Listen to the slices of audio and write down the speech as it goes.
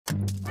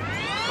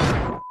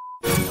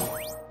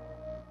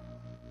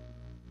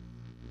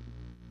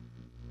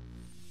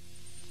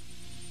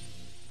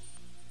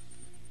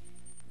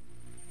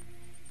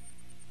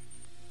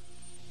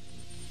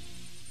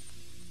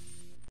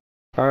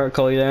Alright,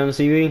 call you down the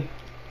CV.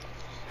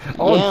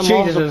 Oh, yeah, I'm Jesus,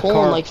 also this pulling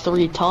car. like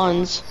 3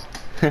 tons.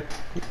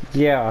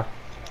 Yeah.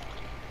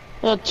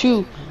 I got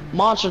 2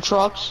 monster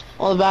trucks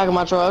on the back of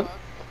my truck.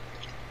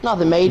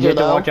 Nothing You major have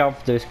to though. watch out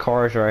for those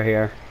cars right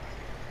here.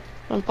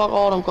 And fuck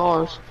all them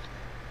cars.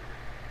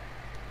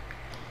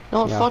 You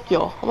know what? Yeah. Fuck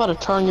y'all. I'm about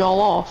to turn y'all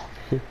off.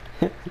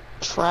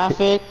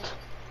 Traffic.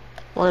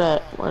 Where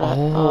that?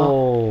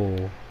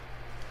 Oh.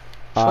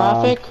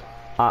 Traffic.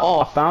 I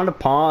Off. found a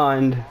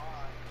pond.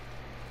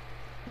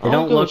 I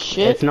don't give a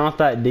shit. It's not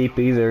that deep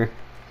either.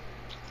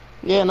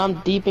 Yeah, and I'm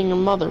deep in your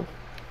mother.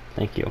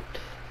 Thank you.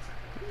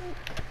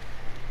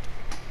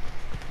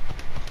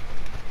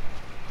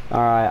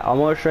 Alright, I'm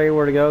gonna show you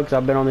where to go because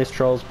I've been on these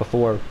trails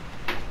before.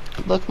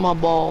 Lick my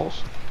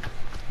balls.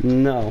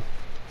 No.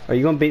 Are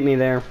you gonna beat me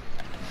there?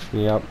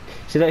 Yep.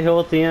 See that hill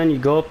at the end? You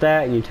go up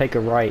that and you take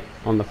a right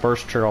on the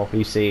first trail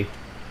you see.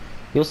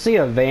 You'll see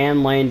a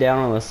van laying down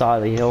on the side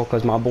of the hill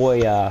because my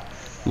boy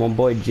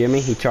Jimmy,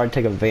 he tried to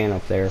take a van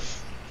up there.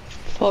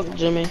 Fuck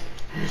Jimmy.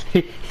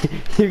 You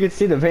can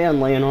see the van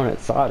laying on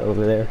its side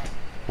over there,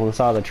 on the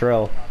side of the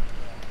trail.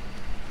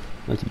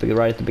 That's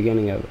right at the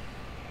beginning of it.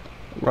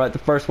 Right, the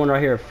first one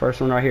right here.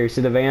 First one right here. You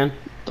see the van?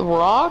 The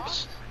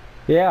rocks?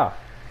 Yeah.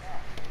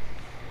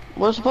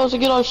 We're supposed to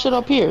get our shit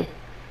up here.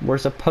 We're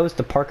supposed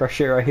to park our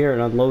shit right here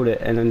and unload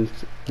it and then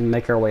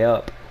make our way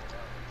up.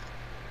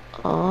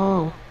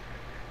 Oh.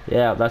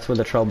 Yeah, that's where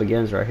the trail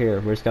begins right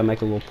here. We just gotta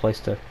make a little place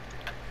to...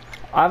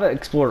 I haven't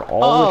explored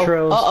all the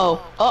trails.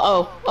 Cole,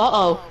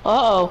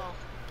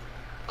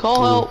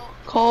 help.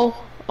 Cole,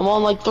 I'm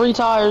on like 3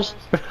 tires.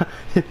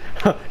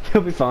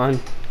 You'll be fine.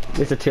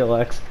 It's a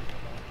TLX.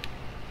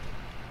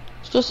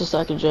 It's just a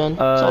second gen.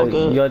 It's all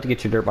good. You have to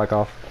get your dirt bike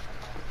off.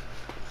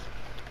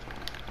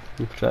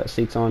 Put that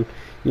seats on.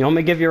 You want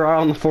me to give you a ride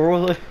on the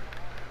 4-wheeler?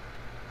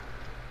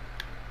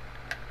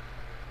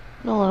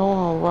 No, I don't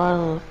want to ride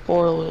on the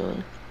 4-wheeler.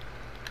 I'm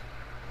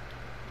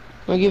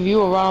gonna give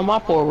you a ride on my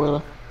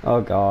 4-wheeler.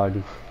 Oh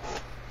God.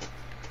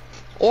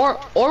 Or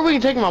we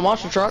can take my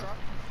monster truck.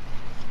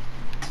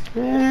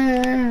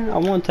 I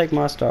want to take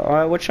my stuff. All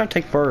right, what should I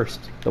take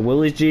first? The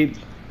Willie's Jeep.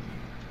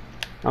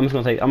 I'm just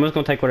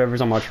gonna take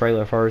whatever's on my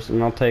trailer first,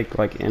 and I'll take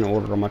like in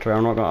order on my trailer.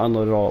 I'm not gonna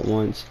unload it all at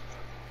once.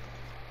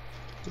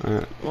 All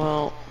right.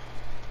 Well,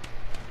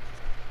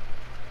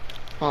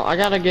 I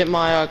gotta get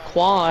my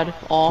quad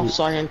off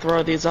so I can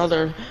throw these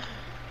other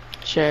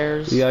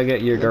chairs. You gotta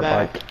get your dirt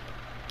back. bike.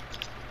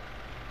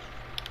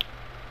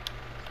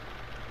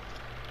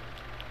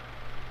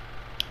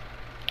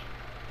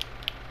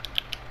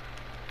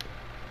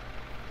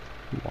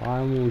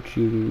 Why won't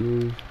you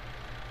move?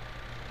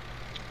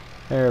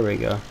 There we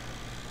go.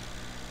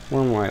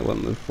 One right, we'll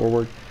move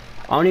forward.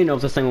 I don't even know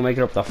if this thing will make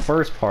it up the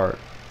first part.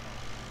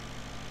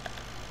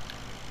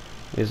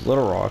 These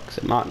little rocks,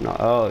 it might not.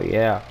 Oh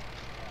yeah.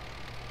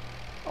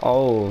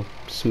 Oh,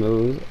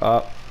 smooth.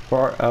 Oh,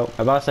 I'm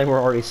about to say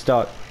we're already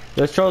stuck.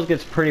 This trail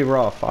gets pretty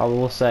rough, I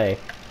will say.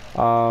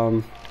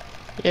 Yeah,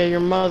 your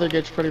mother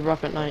gets pretty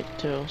rough at night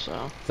too,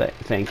 so.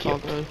 Thank you. All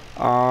good.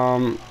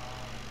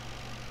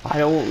 I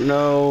don't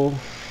know.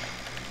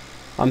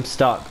 I'm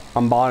stuck.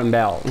 I'm bottomed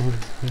out.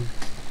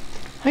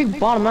 How you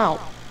bottom out?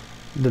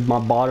 My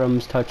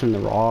bottom's touching the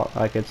rock,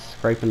 like it's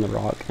scraping the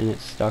rock, and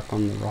it's stuck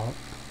on the rock.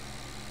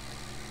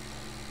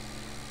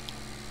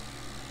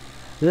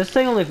 This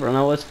thing only for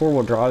no, it's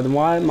 4-wheel drive. Then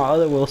why my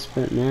other wheel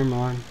spent? Never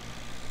mind.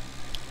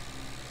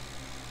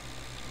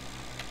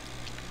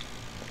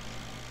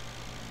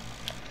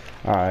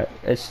 All right,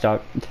 it's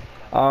stuck.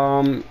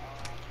 I'm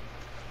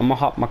gonna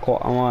hop my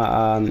quad. I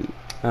wanna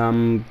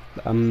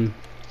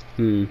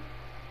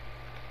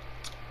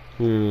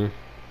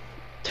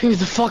Dude,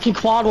 the fucking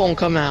quad won't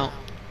come out.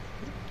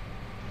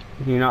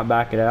 Can you not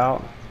back it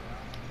out?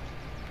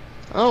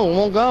 Oh, it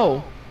won't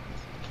go.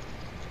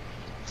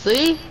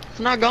 See? It's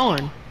not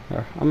going.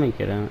 Here, I'll make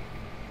it in it.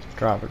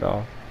 Drop it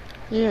off.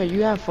 Yeah,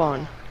 you have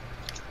fun.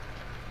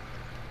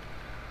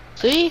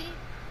 See?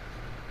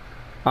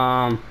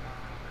 Hold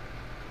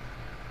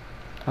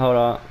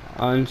on.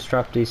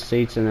 Unstrap these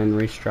seats and then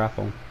restrap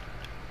them.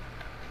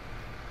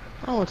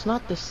 Oh, it's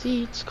not the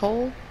seats,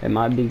 Cole. It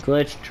might be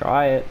glitched.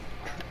 Try it.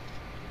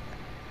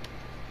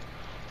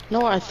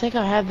 No, I think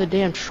I have the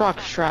damn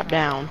truck strapped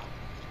down.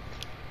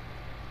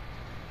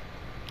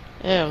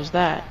 Yeah, it was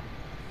that.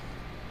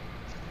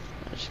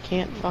 I just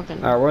can't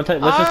fucking... Alright, we're gonna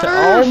take, let's just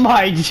oh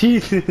my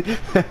Jesus!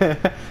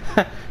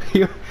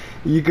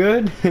 you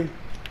good?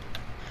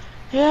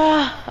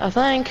 Yeah, I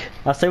think.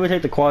 I say we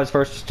take the quads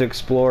first just to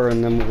explore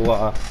and then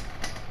we'll,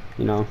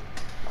 you know.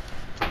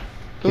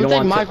 Can we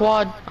take my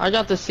quad? I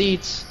got the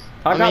seats.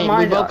 I got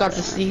mine. We both got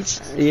the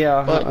seats.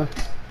 Yeah. But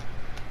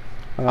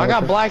I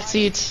got black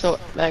seats, so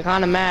that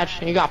kind of match.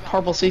 And you got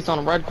purple seats on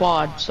a red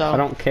quad, so. I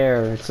don't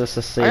care. It's just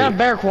a seat. I got a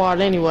bear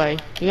quad anyway.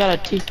 You got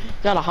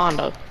a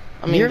Honda.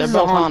 I mean, Yours they're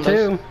both Honda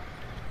Hondas.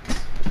 too.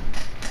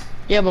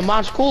 Yeah, but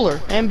mine's cooler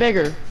and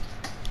bigger.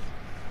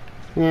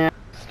 Yeah.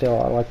 Still,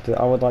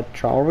 I would like to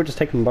try. Or we just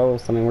take them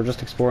both. I mean, we're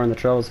just exploring the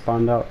trails to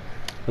find out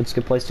what's a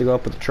good place to go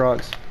up with the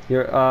trucks.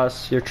 Your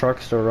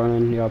truck's still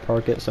running. You gotta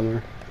park it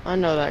somewhere. I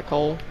know that,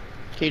 Cole.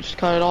 Can you just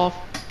cut it off?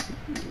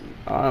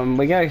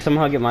 We gotta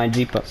somehow get my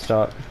Jeep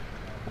stuck.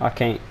 I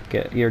can't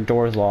get your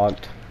door's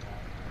locked.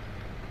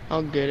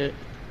 I'll get it.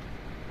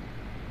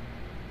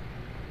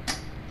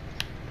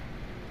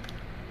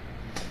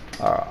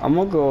 I'm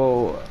gonna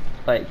go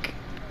like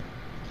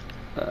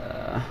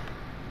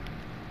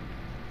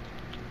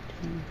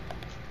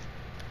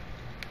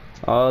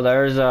oh,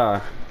 there's you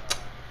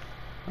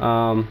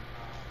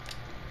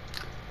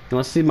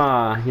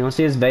wanna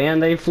see his van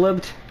they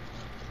flipped?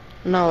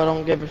 No, I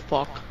don't give a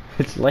fuck.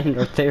 It's laying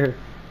right there.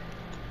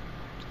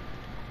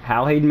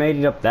 How he made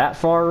it up that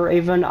far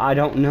even, I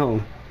don't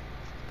know.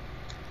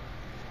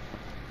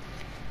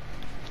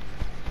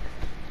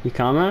 You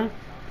coming?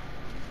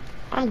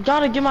 I've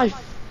gotta get my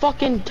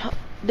fucking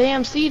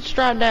damn seat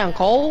strapped down,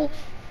 Cole.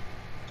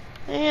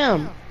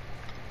 Damn.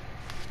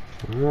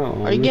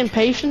 Oh, Are you getting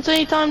patience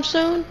anytime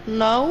soon?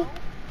 No?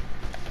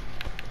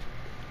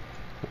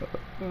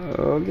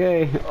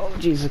 Okay. Oh,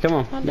 Jesus, come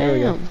on. God There we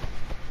go. damn.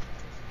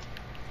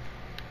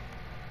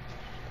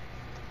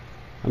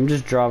 I'm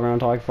just driving around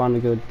until I can find a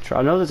good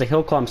I know there's a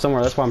hill climb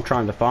somewhere, that's what I'm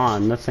trying to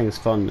find. That thing's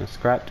fun, it's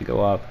crap to go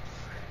up.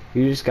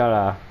 You just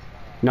gotta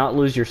not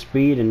lose your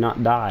speed and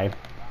not die.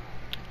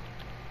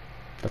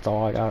 That's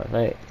all I gotta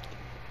say.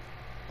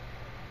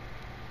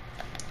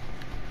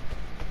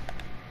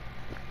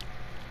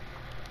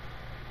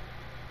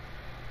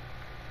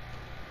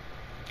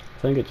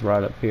 I think it's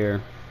right up here.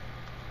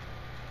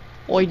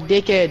 Oi,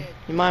 dickhead.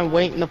 You mind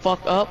waiting the fuck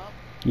up?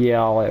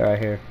 Yeah, I'll wait right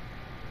here.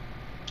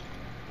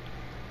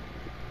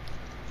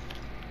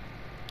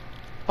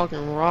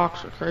 Fucking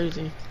rocks are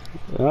crazy.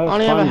 That's I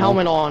don't even have a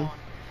helmet on.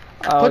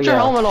 Oh, Put your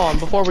yeah. helmet on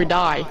before we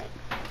die.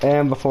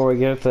 And before we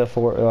get the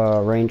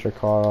Ranger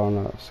car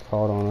on us,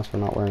 called on us for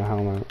not wearing a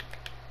helmet.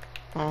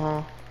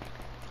 Uh-huh.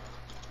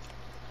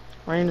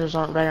 Rangers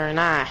aren't very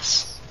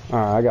nice.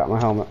 Alright, I got my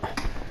helmet.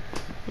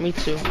 Me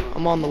too.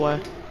 I'm on the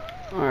way.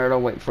 Alright, I'll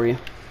wait for you.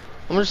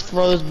 I'm gonna just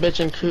throw this bitch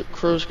in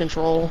cruise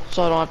control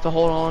so I don't have to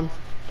hold on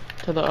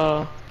to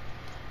the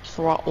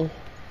throttle.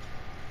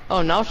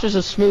 Oh, now it's just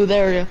a smooth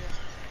area.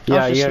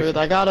 Yeah, It's yeah. smooth.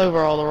 I got over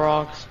all the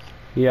rocks.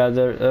 Yeah,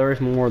 there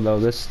is more though.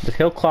 The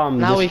hill climb,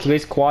 Now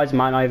these quads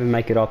might not even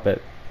make it up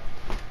it.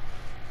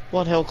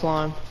 What hill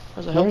climb?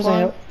 There's a hill There's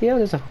climb? Yeah,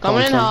 there's a hill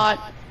Coming in climb.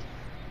 hot.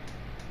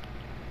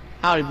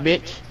 Howdy,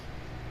 bitch.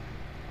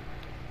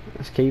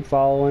 Just keep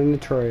following the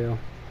trail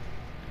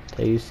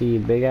till you see a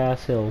big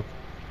ass hill.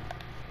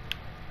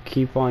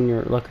 Keep on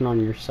looking on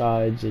your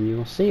sides and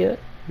you'll see it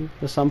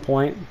at some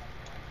point.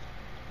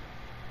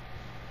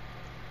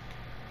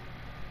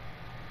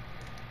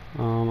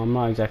 I'm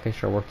not exactly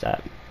sure where it's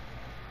at.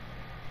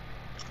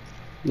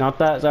 Not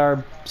that,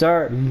 sir.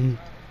 Sir!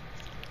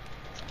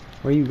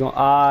 Where are you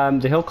going?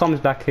 The hill comes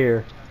back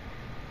here.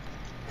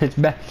 It's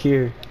back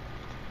here.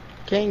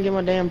 Can't get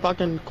my damn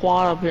fucking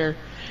quad up here.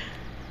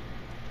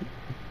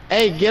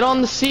 Hey, get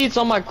on the seats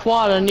on my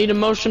quad. I need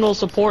emotional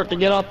support to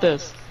get up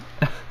this.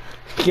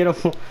 Get up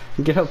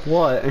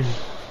what?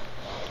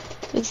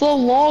 It's a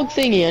little log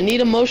thingy. I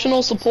need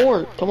emotional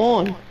support. Come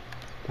on.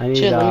 I need,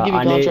 Shit, let me give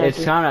you contractor. it's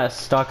kinda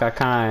stuck,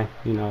 I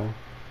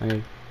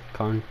need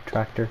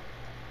contractor.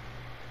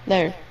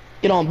 There.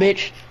 Get on,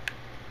 bitch.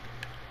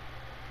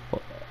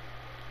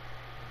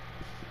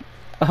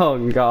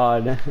 Oh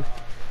god.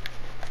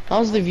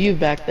 How's the view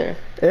back there?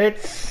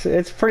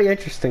 It's pretty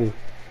interesting.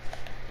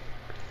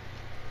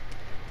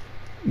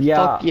 Yeah.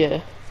 Fuck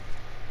yeah.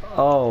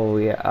 Oh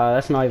yeah,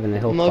 that's not even the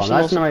hill climb. Emotional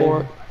That's not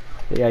support.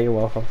 even... Yeah, you're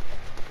welcome.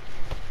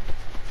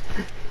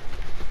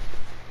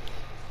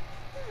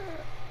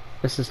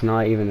 This is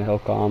not even the hill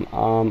climb.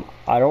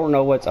 I don't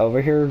know what's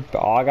over here, but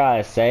all I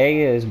gotta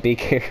say is be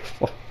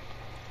careful.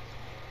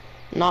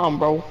 Nah,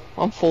 bro.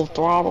 I'm full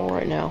throttle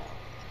right now.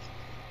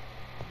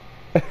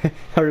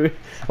 Are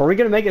we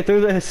gonna make it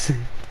through this?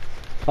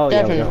 Oh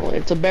yeah, we Definitely.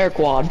 It's a bear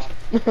quad.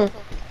 It's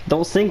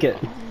don't sink it.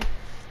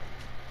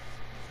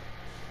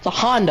 a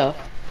Honda.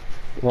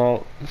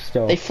 Well,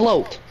 still. They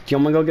float. Do you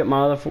want me to go get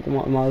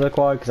my other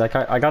quad? Because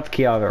I got the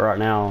key out of it right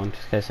now, just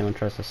in case anyone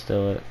tries to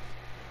steal it.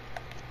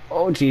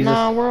 Oh Jesus!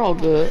 Nah, we're all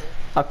good.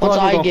 Once Once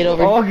I get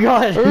over. Oh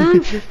God!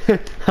 Oops.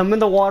 I'm in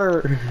the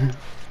water.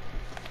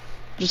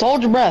 Just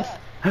hold your breath.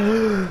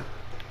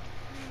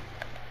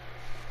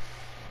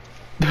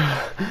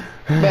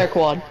 Bear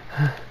quad.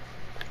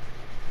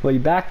 Well, you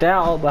backed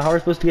out, but how are we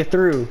supposed to get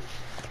through?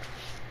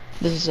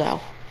 This is how.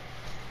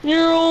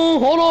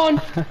 Hold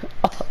on.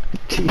 Oh,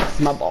 jeez,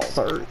 my balls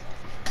hurt.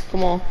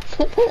 Come on.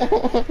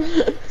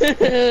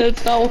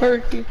 It's not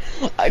working.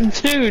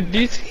 Dude, do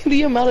you see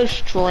the amount of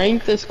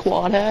strength this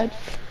quad had?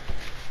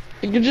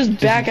 It could just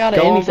back out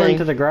of Go anything. over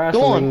into the grass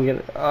Go and on. we can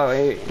get it. Oh,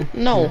 wait.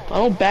 No, I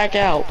don't back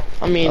out.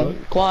 I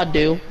mean, quad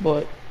do,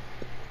 but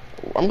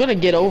I'm gonna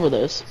get over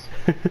this.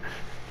 I'm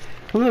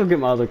gonna get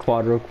my other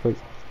quad real quick.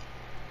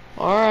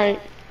 Alright.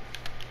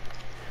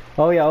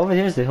 Oh yeah, over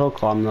here's the hill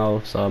climb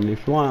though, so I mean,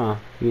 if you wanna,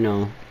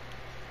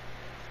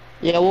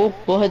 Yeah,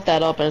 we'll hit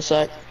that up in a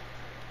sec.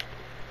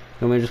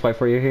 You want me to just wait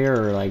for you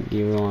here, or like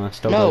you wanna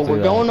still No, go through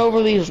we're going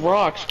over these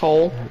rocks,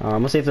 Cole. I'm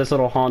gonna see if this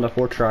little Honda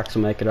 4 Tracks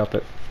will make it up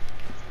it.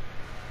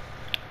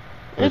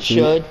 It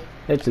should.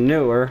 It's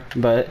newer,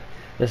 but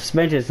the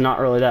suspension's not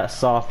really that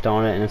soft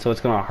on it, and so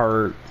it's gonna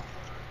hurt.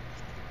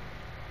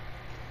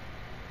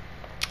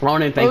 I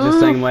don't even think this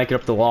thing will make it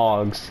up the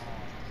logs.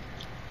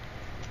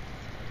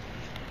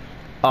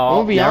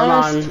 Oh, be never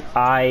honest.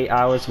 mind.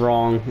 I was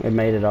wrong. It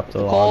made it up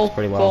the logs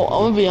pretty well. Cole,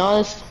 I'm gonna be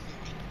honest.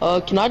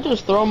 Can I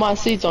just throw my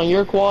seats on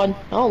your quad?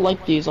 I don't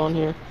like these on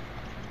here.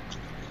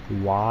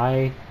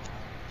 Why?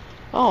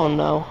 I don't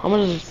know. I'm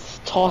gonna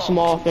just toss them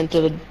off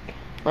into the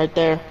right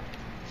there.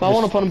 If I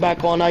want to put them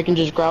back on, I can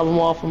just grab them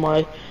off of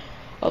my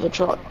other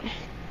truck.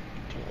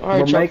 All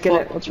right, we're making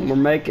it. We're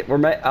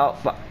making. Oh,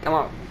 fuck. Come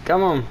on.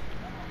 Come on.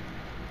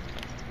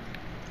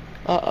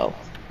 Uh-oh.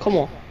 Come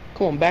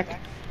on,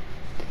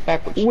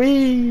 backwards.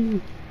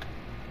 Whee!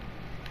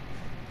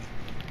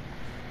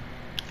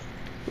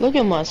 Look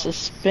at my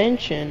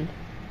suspension.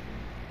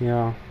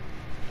 Yeah.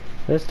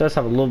 This does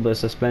have a little bit of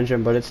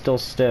suspension, but it's still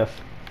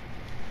stiff.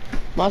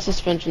 My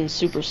suspension's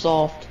super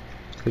soft.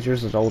 Because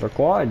yours is older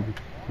quad.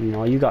 You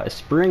know, you got a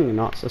spring,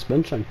 not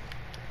suspension.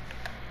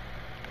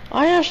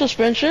 I have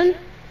suspension.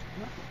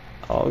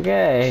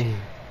 Okay.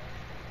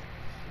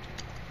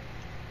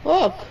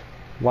 Look.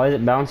 Why is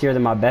it bouncier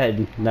than my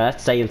bed?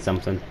 That's saying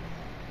something.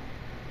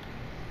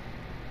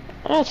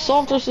 I have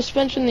softer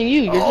suspension than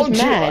you. You're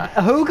just mad.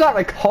 Who got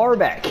a car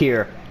back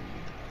here?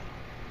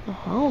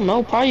 I don't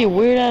know. Probably a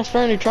weird ass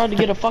friend who tried to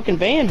get a fucking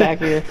van back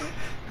here.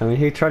 I mean,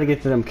 he tried to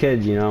get to them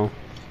kids, you know.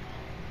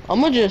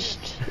 I'm gonna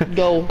just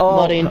go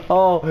mudding.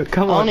 Oh,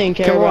 come on. I don't even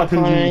care about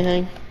finding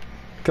anything.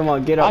 Come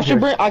on, get up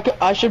here.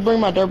 I should bring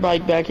my dirt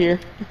bike back here.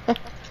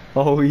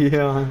 Oh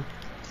yeah.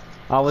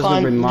 I was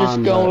gonna bring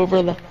mine. Just go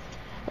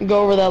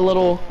over that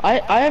little. I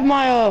have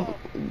my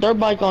dirt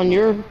bike on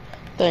your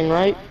thing,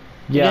 right?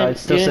 Yeah,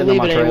 it's still sitting on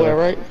my trailer. Anywhere,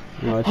 right?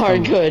 No, it's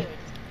alright, good.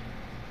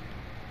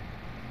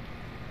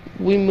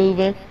 We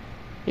moving.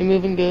 You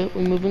moving good.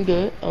 We moving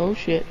good. Oh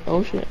shit.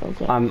 Oh shit.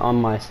 Okay. I'm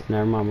on my.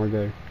 Never mind. We're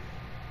good.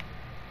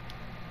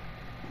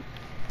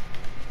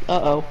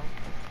 Uh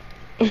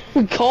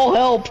oh. Call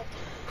help.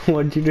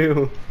 What'd you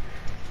do?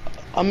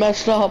 I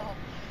messed up.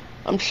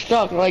 I'm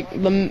stuck. Like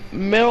the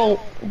middle.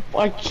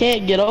 I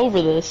can't get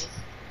over this.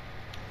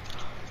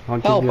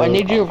 Help! I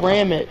need you to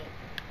ram it.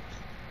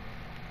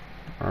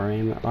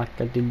 Ram it like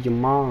I did your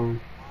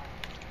mom.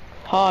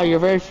 Ha! You're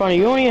very funny.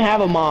 You don't even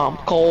have a mom,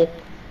 Cole.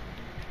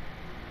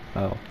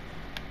 Oh.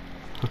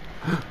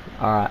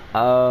 Alright,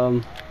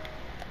 Come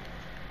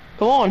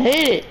on,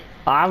 hit it!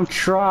 I'm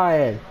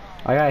trying!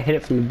 I gotta hit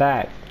it from the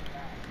back.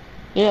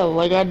 Yeah,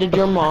 like I did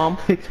your mom.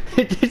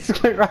 It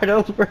just went right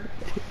over.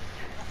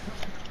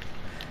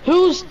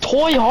 Whose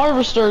toy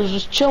harvester is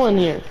just chilling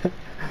here?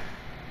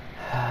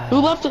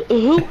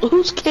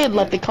 Whose kid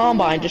let the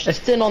combine just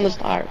sit on this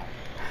tire?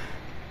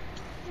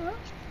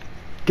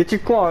 Get your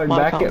quad,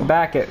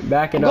 back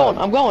it up.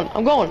 I'm going.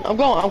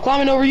 I'm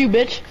climbing over you,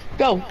 bitch.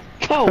 Go.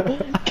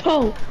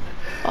 Go.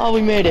 Oh,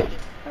 we made it.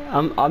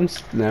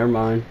 Never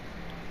mind.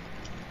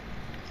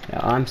 Yeah,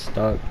 I'm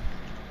stuck.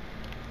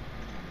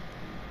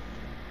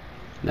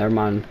 Never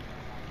mind.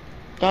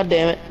 God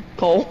damn it,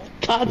 Cole.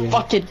 God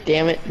fucking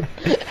damn it.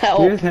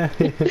 Help.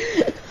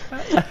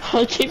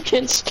 I keep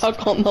getting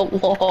stuck on the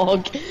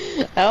log.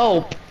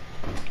 Help.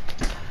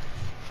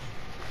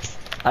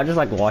 I just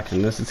like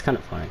watching this. It's kind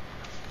of funny.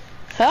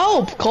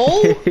 Help,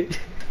 Cole.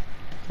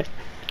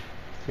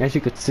 As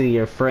you could see,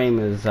 your frame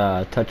is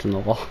touching the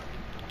wall.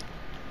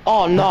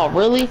 Oh no,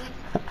 really?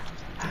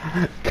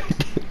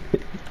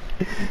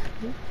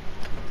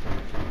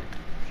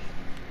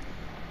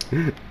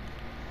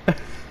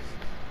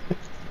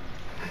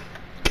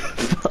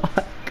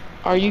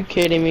 Are you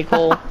kidding me,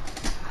 Cole?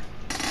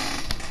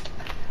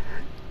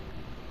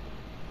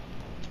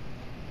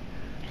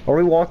 Are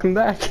we walking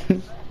back?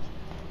 We're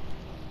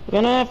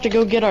gonna have to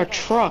go get our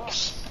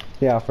trucks.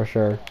 Yeah, for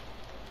sure.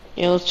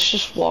 Yeah, let's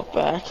just walk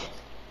back.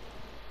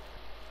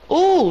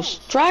 Ooh,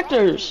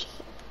 tractors!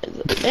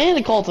 And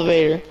a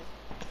cultivator.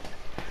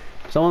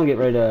 Someone get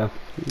ready to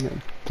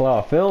plow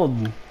a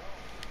field.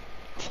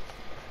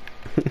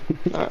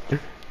 Right.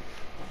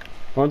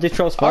 Aren't these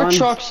trucks fun?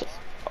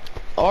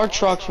 Our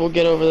trucks will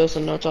get over this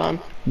in no time.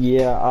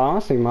 Yeah, I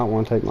honestly might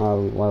want to take my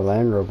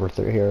Land Rover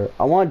through here.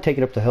 I want to take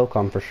it up to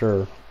Hillcom for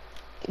sure.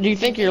 Do you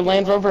think your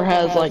Land Rover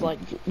has like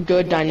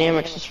good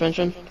dynamic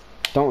suspension?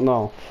 Don't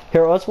know.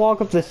 Here, let's walk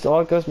up this.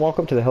 Let's walk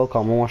up to the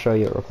Hillcom. I want to show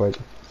you it real quick.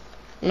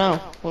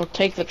 No, we'll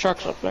take the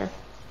trucks up there.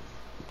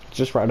 It's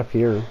just right up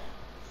here.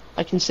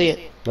 I can see it.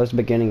 That's the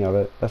beginning of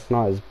it. That's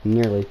not as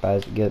nearly as bad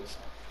as it gets.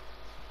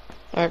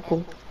 Alright,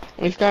 cool.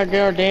 We just gotta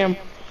get our damn.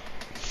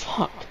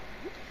 Fuck.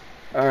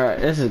 Alright,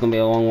 this is gonna be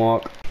a long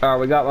walk. Alright,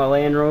 we got my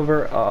Land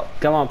Rover.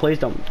 Come on, please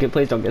don't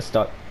get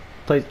stuck.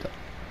 Please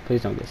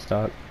don't get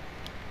stuck.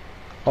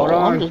 Hold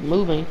on. I'm just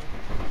moving.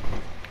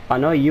 I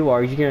know you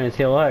are. You're getting a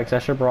TLX. I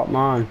should have brought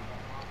mine.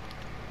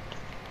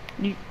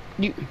 You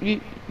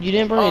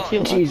didn't bring a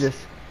TLX.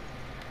 Jesus.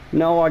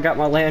 No, I got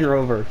my Land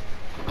Rover.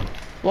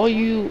 Well,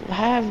 you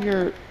have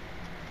your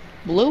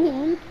blue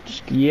one.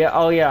 Yeah,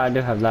 oh yeah, I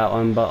do have that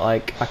one, but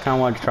like, I kind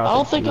of want to try I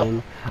don't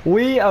something.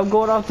 think I'm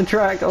going off the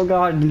track. Oh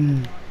god.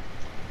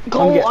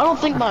 Cole, I don't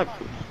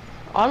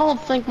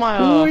think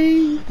my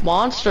Whee!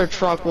 monster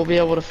truck will be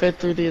able to fit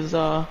through these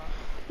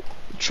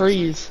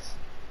trees.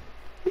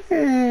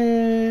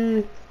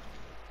 Eh.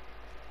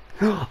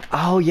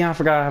 Oh yeah, I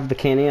forgot I have the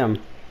Can-Am.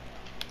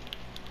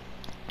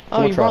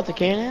 Oh, you brought the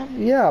Can-Am?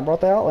 Yeah, I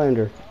brought the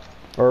Outlander.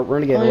 Or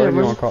Renegade, Oh, or yeah, whatever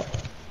you want to call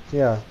it.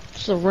 Yeah.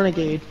 It's a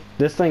Renegade.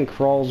 This thing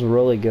crawls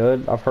really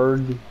good, I've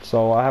heard,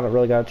 so I haven't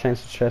really got a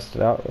chance to test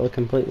it out really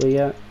completely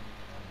yet.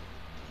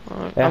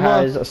 Alright, It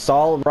has a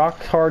solid,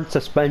 rock-hard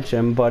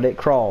suspension, but it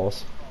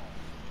crawls.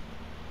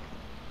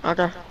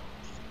 Okay.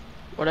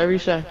 Whatever you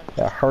say.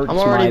 It hurts I'm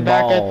already my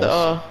back balls. at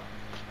the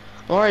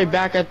I'm already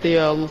back at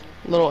the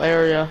little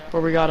area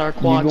where we got our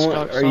quad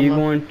stuck. Are you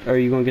going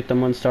to get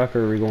them unstuck,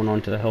 or are we going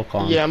on to the hill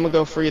climb? Yeah, I'm gonna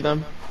go free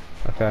them.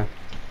 Okay.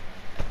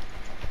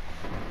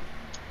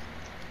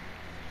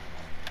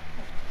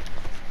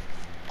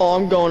 Oh,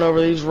 I'm going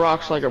over these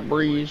rocks like a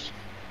breeze.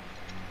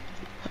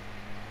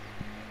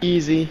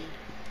 Easy.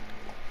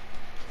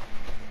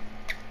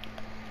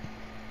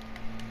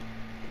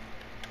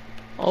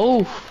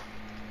 Oh.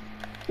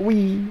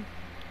 Wee.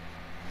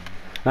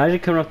 Imagine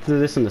coming up through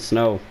this in the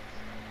snow.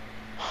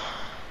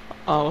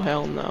 Oh,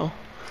 hell no.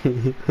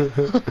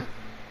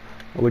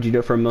 Would you do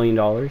it for $1 million?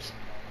 $1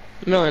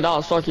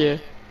 million, fuck yeah.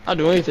 I'd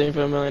do anything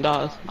for $1 million.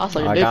 I'll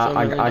suck a dick for $1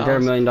 million. I got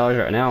 $1 million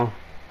right now.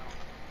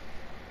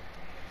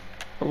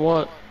 For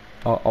what?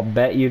 I'll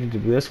bet you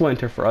this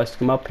winter for us to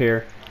come up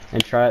here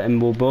and try,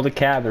 and we'll build a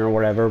cabin or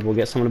whatever. We'll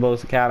get someone to build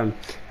us a cabin.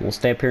 And we'll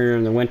stay up here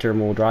in the winter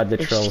and we'll drive the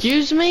trails.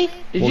 Excuse me?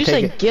 Did you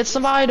say get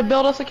somebody to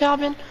build us a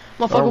cabin?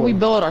 Motherfucker, we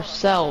build it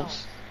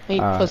ourselves.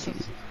 Ain't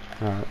pussies.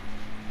 Alright.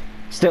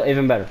 Still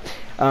even better.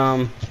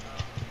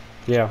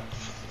 Yeah.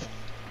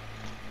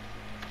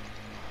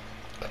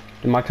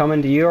 Am I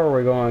coming to you, or are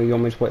we going? You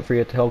want me to wait for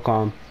you at the hill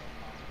climb?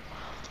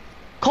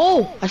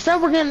 Cole, I said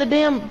we're getting the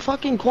damn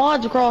fucking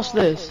quads across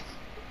this.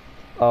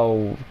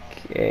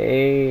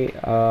 Okay.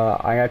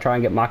 I gotta try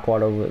and get my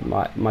quad over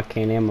my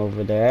Can-Am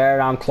over there.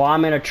 And I'm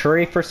climbing a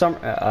tree for some.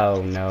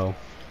 Oh no.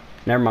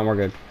 Never mind. We're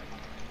good.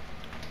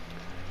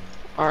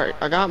 All right,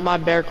 I got my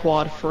bear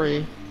quad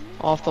free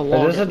off the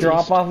log. Is this a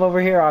drop off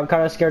over here? I'm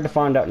kind of scared to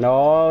find out.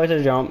 No, it's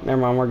a jump.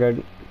 Never mind. We're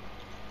good.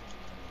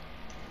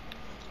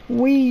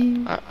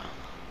 Wee. I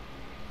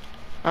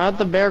had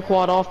the bear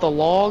quad off the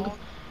log.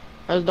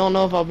 I just don't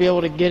know if I'll be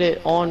able to get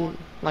it on,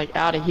 like,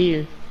 out of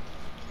here.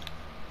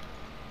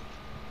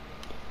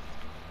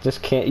 This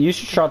can't. You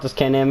should try this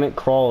Can-Am. It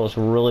crawls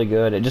really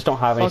good. It just don't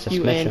have any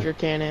suspension. Fuck you and your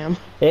Can-Am.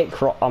 It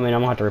crawl. I mean,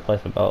 I'm gonna have to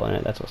replace the belt in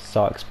it. That's what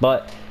sucks.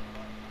 But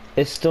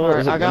it still Right,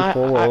 isn't I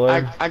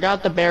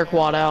got the bear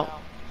quad out.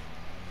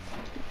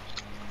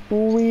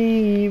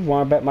 We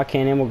wanna bet my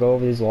Can-Am will go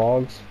over these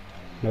logs?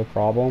 No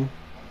problem.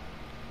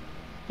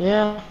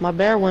 Yeah, my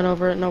bear went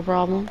over it, no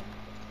problem.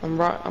 I'm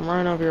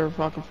running over your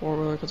fucking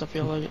four-wheeler because I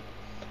feel like it.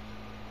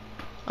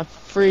 I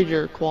freed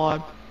your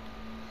quad.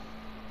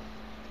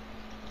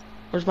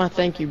 Where's my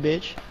thank you,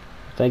 bitch?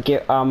 Thank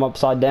you. I'm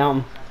upside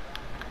down.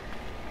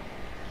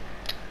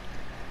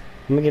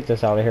 Let me get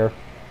this out of here.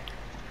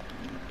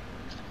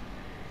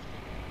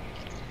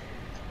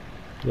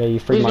 Yeah, you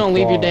freed my quad. Please don't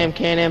leave your damn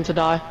Can-Am to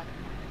die.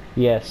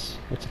 Yes,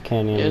 it's a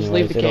Can-Am. Yeah, just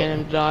leave the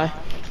Can-Am to die.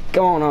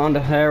 Going on to,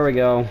 there we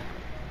go.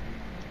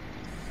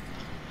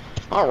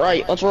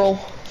 Alright, let's roll.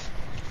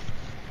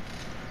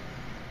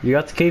 You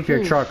got to keep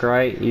your truck,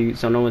 right?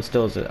 So no one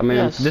steals it. I mean,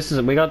 yes. this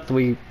is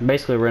we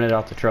basically rented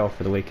out the trail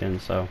for the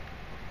weekend, so.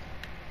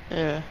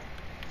 Yeah.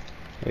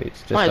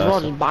 It's just Might as well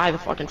us. just buy the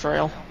fucking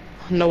trail.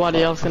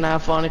 Nobody else can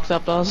have fun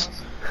except us.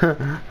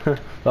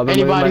 Well,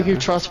 Anybody who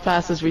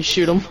trespasses, we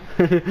shoot them.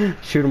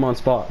 Shoot them on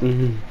spot.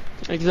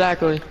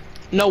 Exactly.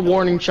 No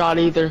warning shot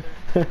either.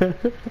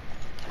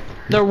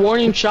 Their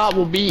warning shot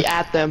will be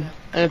at them,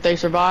 and if they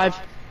survive,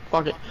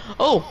 fuck it.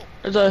 Oh,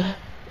 there's a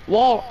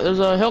wall. There's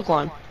a hill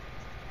climb.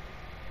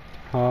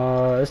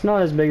 It's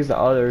not as big as the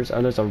others.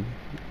 Oh, there's a.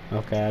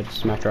 Okay, I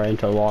just smacked right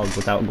into a log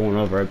without going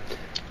over it.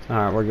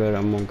 Alright, we're good.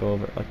 I'm gonna go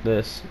over it like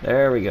this.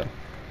 There we go.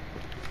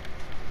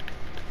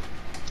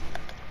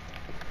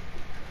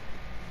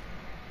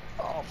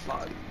 Oh,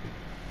 fuck.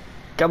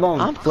 Come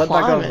on. I'm Flip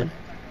climbing. back over.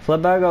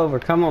 Flip back over.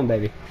 Come on,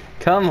 baby.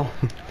 Come on.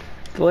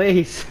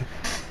 Please.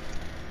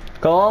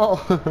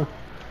 Call.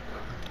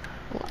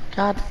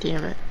 God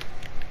damn it.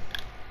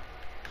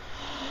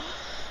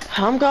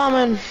 I'm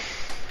coming.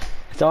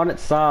 It's on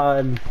its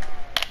side.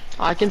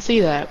 I can see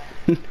that.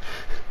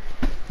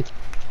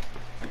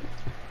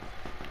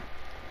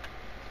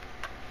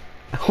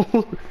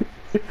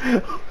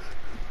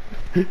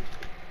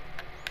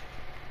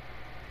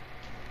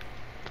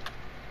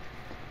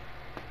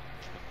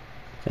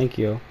 Thank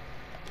you.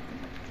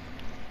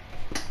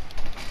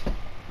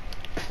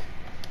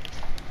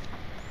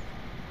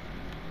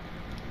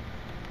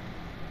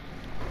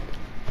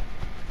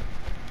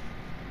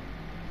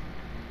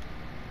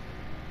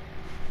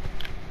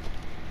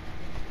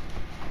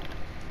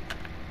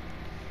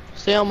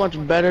 See how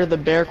much better the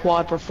bear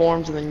quad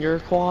performs than your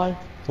quad?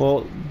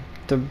 Well,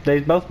 they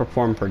both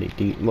perform pretty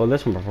decent. Well,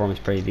 this one performs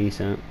pretty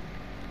decent.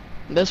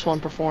 This one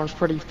performs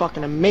pretty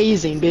fucking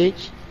amazing,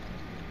 bitch.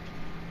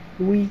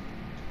 We.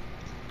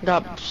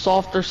 Got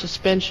softer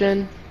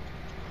suspension,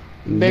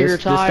 bigger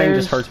This tires. thing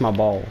just hurts my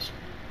balls.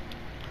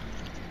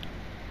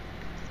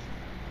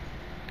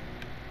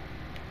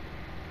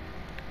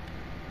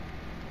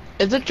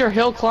 Is it your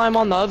hill climb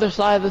on the other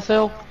side of this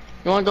hill?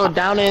 You want to go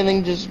down it and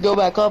then just go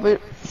back up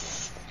it?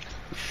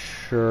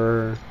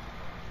 Sure.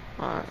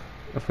 Alright.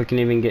 If we can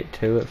even get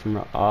to it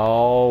from.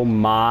 Oh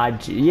my.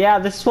 Yeah,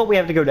 this is what we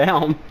have to go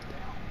down.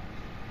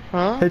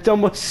 Huh? It's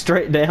almost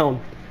straight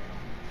down.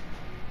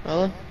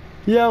 Really?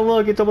 Yeah,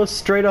 look, it's almost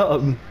straight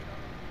up.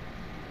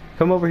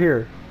 Come over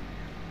here.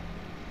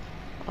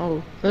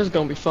 Oh, this is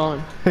gonna be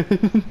fun.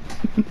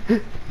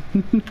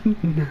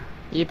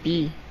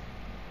 Yippee.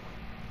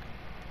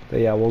 But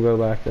yeah, we'll go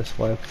back this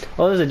way.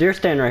 Oh, there's a deer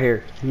stand right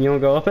here. You wanna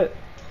go up it?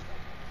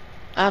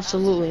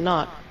 Absolutely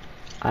not.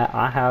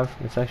 I have.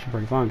 It's actually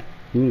pretty fun.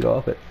 You can go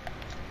up it.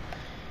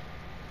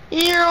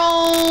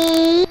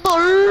 Oh!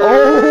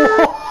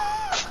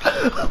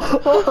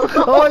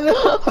 Oh no!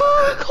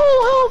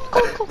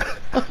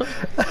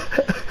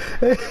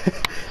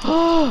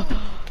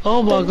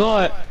 Oh my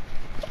god.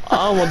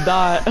 I will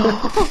die.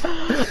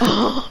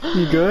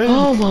 You good?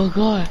 Oh my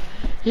god.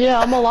 Yeah,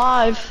 I'm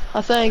alive,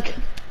 I think.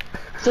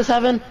 Is this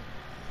heaven?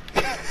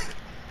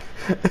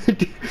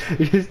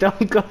 You just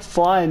don't go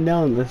flying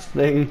down this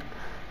thing.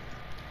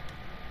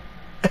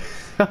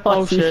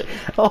 Oh shit.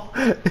 Oh,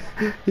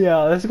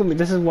 yeah. This is gonna be.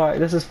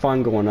 This is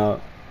fun going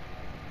up.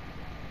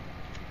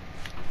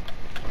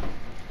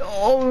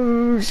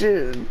 Oh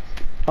shit!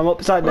 I'm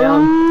upside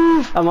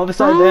down. I'm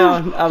upside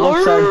down. I'm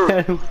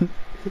upside down.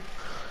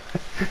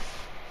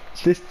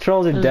 These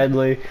trolls are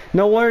deadly.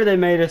 No wonder they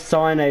made us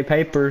sign a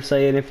paper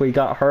saying if we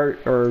got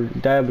hurt or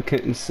died, we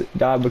couldn't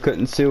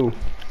sue.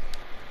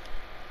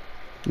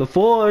 The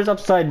fool is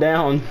upside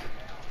down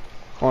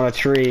on a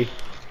tree.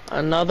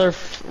 Another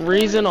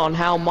reason on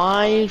how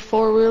my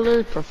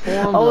four-wheeler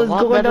performed I was a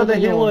lot going better down the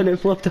than hill yours. and it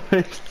flipped on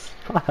its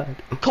side.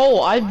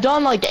 Cole, I've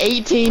done like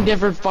 18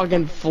 different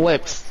fucking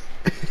flips.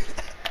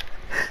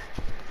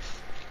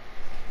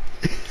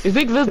 You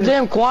think this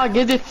damn quad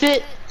gives it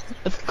fit?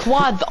 This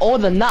quad's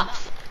old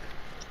enough.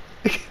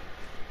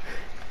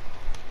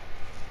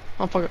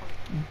 Oh fuck it.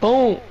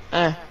 Boom.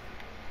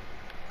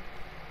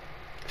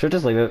 Should I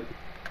just leave it?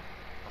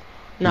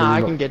 Nah,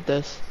 I can get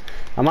this.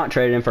 I'm not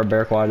trading in for a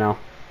bear quad now.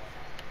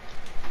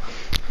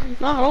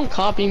 Nah, don't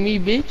copy me,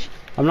 bitch.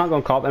 I'm not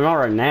gonna cop. I'm not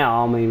right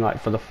now. I mean,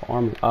 like for the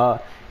farm.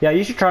 Yeah,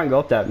 you should try and go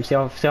up that and see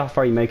how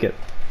far you make it.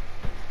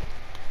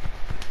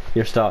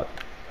 You're stuck.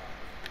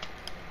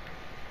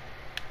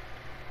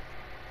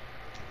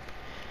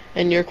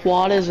 And your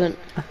quad isn't.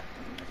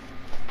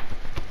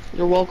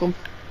 You're welcome.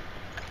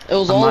 It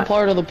was all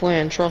part of the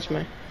plan, trust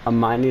me. I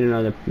might need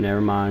another.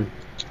 Never mind.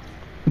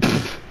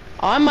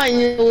 I might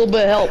need a little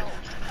bit of help.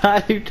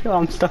 I do too.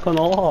 I'm stuck on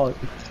the log.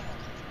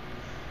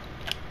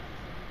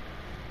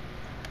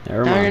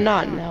 Never mind. Now you're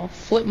not. Now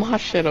flip my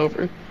shit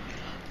over.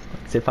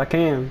 See if I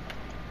can.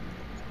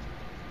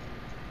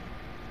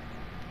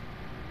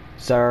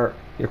 Sir,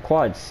 your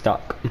quad's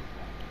stuck.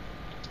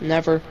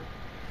 Never.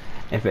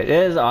 If it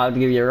is, I'll have to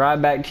give you a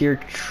ride back to your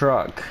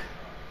truck.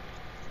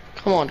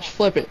 Come on, just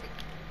flip it.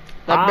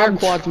 That bear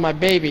quad's my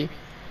baby.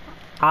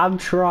 I'm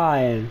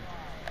trying.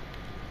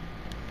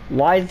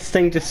 Why is this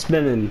thing just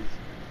spinning?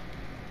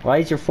 Why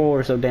is your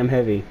four so damn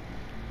heavy?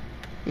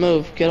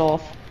 Move, get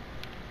off.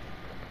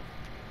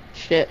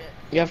 Shit,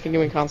 you have to give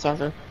me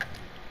constructor.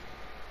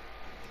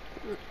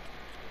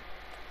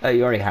 Oh,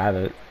 you already have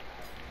it.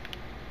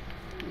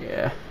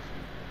 Yeah.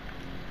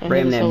 I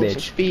Ram need that some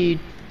bitch. Speed.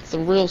 It's a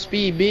real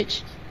speed,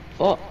 bitch.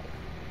 Fuck.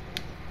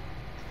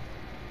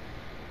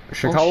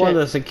 Should Oh, call one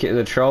shit. of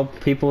the troll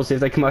people, see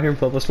if they come out here and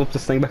flip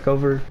this thing back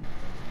over.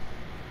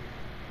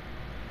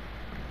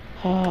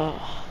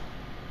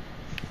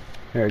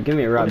 Here, give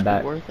me a ride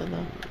back. Worth it,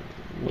 though.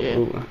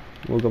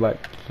 We'll go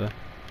back to the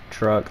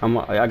truck.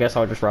 I guess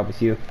I'll just ride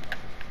with you.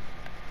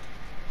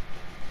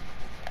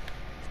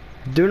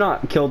 Do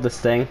not kill this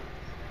thing.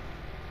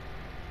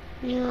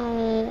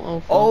 Oh,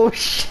 fuck. Oh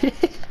shit!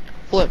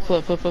 Flip,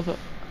 flip, flip, flip, flip.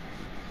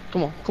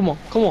 Come on, come on,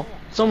 come on.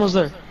 It's almost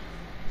there.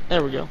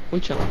 There we go.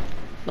 We chilling.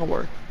 Don't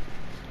worry.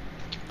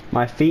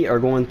 My feet are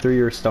going through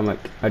your stomach.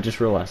 I just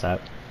realized that.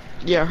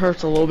 Yeah, it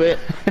hurts a little bit.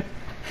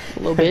 A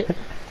little bit.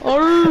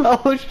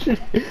 Oh, Oh shit!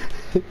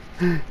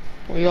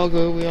 we all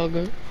good, we all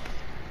good.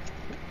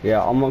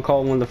 Yeah, I'm gonna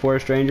call one of the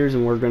forest rangers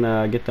and we're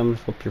gonna get them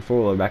to flip your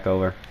four-wheeler back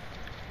over.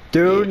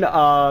 Dude,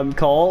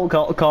 Cole.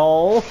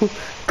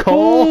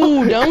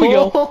 Ooh, down we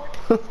go.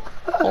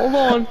 Hold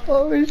on.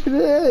 Oh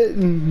shit!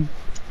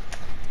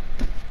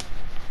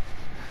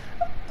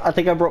 I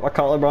think I broke my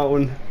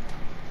collarbone.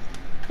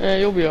 Yeah,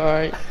 you'll be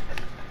alright.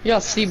 You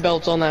got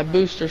seatbelts on that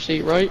booster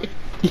seat, right?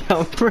 Yeah,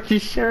 I'm pretty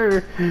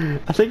sure.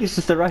 I think it's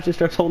just the ratchet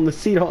straps holding the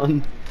seat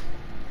on.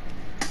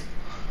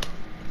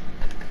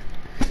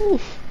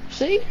 Oof.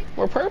 See?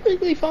 We're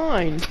perfectly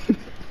fine.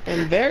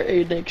 And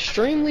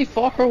extremely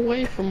far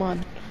away from my...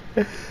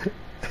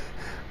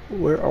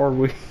 Where are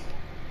we?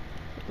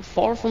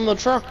 Far from the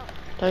truck.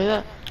 Tell you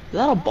that. Is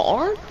that a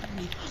barn?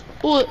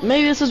 Well,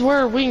 maybe this is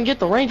where we can get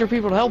the ranger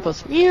people to help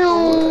us.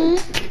 Meow.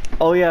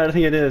 Oh yeah, I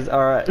think it is.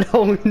 Alright.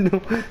 Oh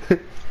no.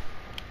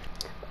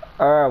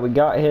 Alright, we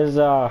got his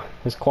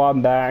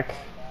quad back.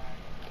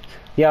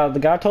 Yeah, the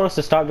guy told us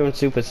to stop doing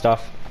stupid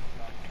stuff.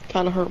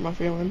 Kind of hurt my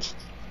feelings.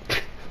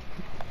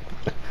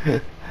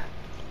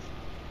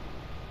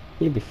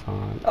 You'll be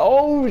fine.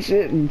 Oh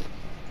shit.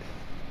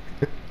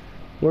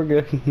 We're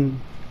good.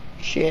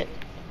 Shit.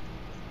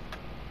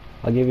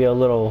 I'll give you a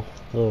little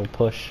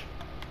push.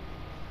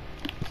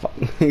 I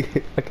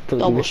completely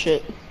Double missed.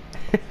 shit.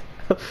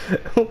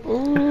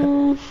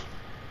 Oof.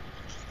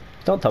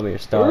 Don't tell me you're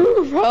stuck.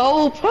 Oof.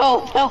 Help,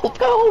 help, help,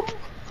 help.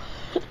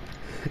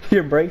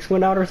 Your brakes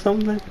went out or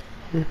something?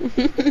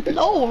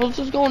 No, I was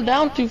just going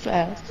down too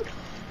fast.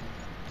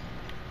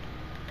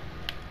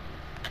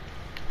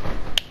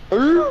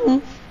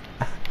 Oof.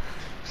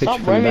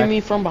 Stop ramming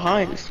me from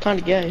behind. It's kind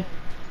of gay.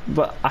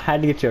 But I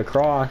had to get you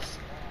across.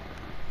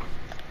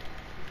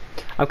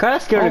 I'm kind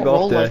of scared to Don't go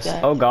roll up like this.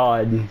 that. Oh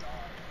god.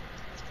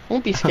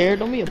 Don't be scared.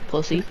 Don't be a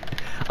pussy.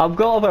 I'll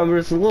go up, I'm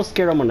just a little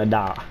scared I'm gonna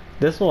die.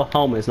 This little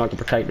helmet is not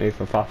gonna protect me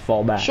if I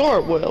fall back. Sure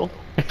it will.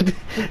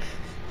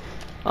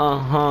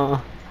 Uh-huh.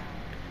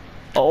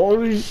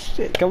 Oh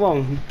shit, come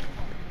on.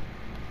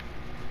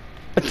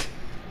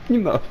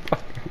 You motherfucker.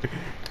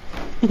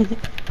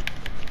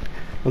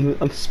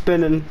 I'm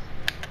spinning.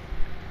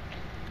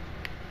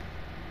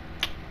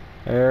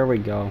 There we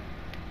go.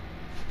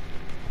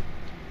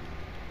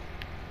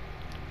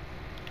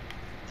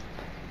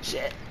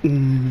 Shit.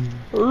 You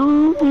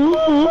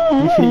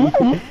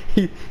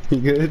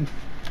good?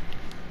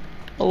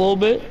 A little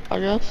bit, I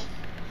guess.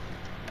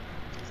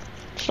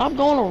 Stop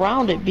going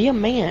around it. Be a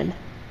man.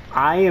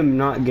 I am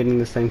not getting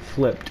this thing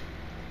flipped.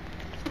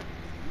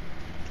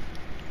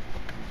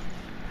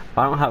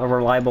 I don't have a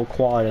reliable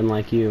quad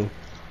unlike you.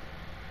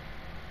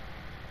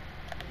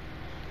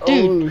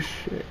 Dude, oh,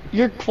 shit.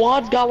 Your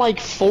quad's got like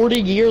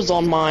 40 years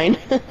on mine.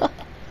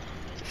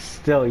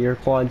 Still, your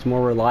quad's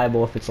more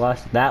reliable if it's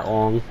lasted that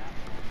long.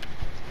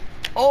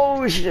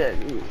 Oh shit!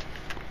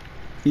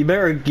 You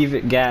better give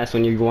it gas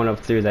when you're going up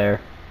through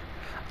there.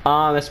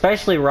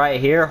 Especially right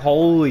here.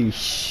 Holy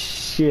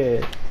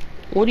shit!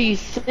 What do you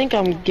think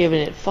I'm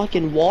giving it?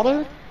 Fucking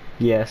water?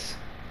 Yes.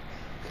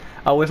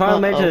 Oh, we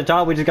finally made it to the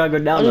top. We just gotta go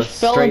down I the just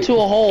fell straight. into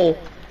a hole.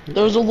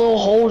 There was a little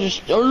hole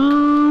just. There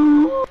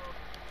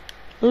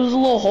was a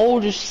little hole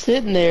just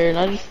sitting there, and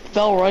I just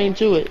fell right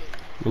into it.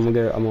 I'm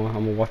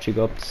gonna watch you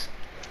go up.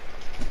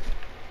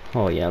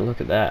 Oh yeah, look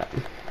at that.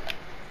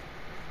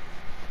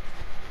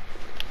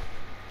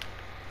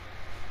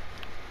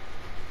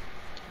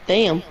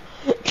 Damn.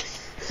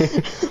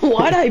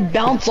 Why'd I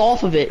bounce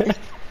off of it?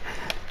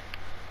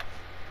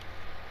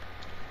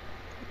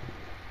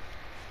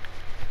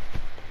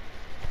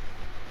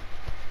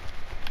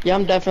 Yeah,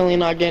 I'm definitely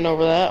not getting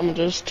over that. I'm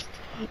just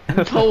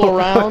go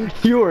around.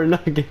 You are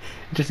not.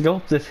 Just go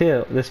up this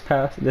hill, this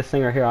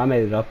thing right here. I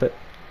made it up it.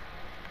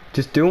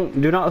 Just do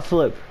not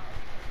flip.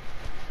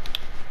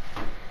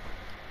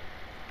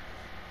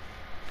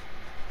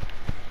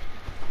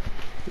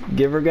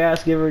 Give her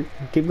gas.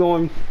 Keep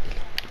going.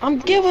 I'm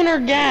giving her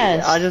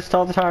gas. I just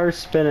saw the tires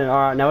spinning. All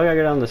right, now we gotta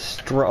go down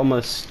the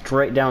almost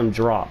straight down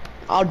drop.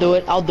 I'll do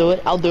it. I'll do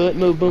it. I'll do it.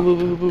 Move, move, move,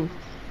 move, move.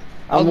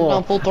 I'm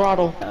on full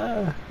throttle.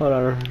 Hold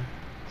on.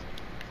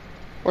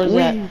 Where's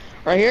that?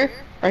 Right here?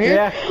 Right here?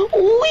 Yeah.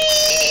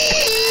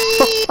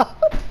 Whee!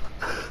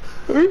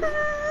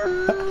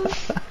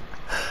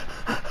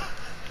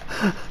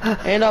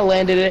 And I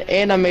landed it,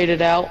 and I made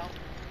it out.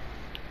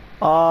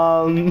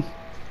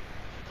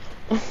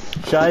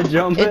 Should I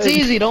jump It's in?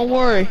 easy, don't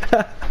worry.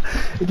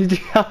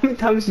 How many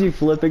times did you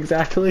flip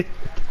exactly?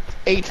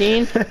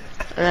 18 and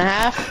a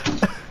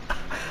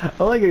half.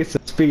 I like get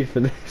some speed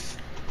for this.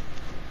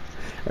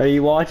 Are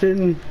you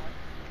watching?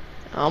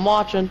 I'm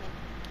watching.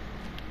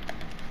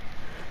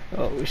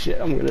 Oh shit,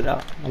 I'm gonna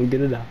die. I'm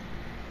gonna die.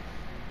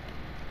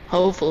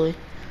 Hopefully.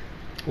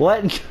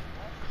 What?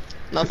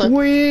 Nothing.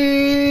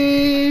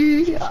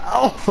 Wee!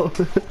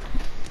 Oh.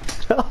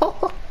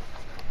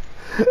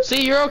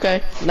 See, you're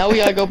okay. Now we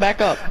gotta go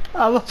back up.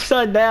 I'm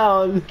upside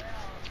down.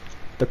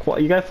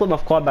 You gotta flip my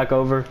quad back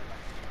over.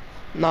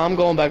 No, I'm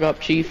going back up,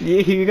 Chief.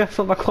 You gotta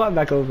flip my quad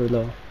back over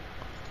though.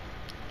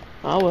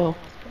 I will.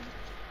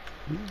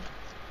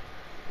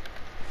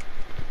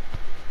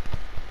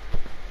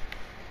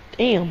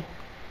 Damn.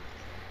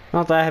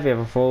 Not that heavy of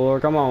a floor.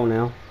 Come on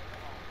now.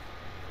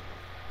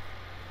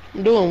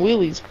 I'm doing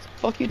wheelies.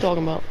 Fuck you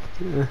talking about?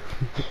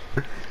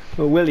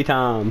 Well, Willie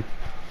time.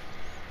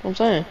 What I'm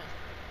saying.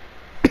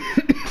 I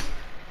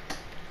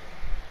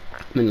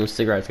mean, those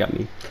cigarettes got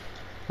me.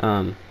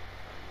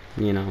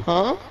 You know.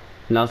 Huh?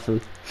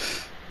 Nothing.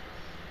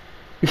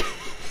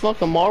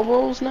 Fucking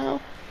Marlboros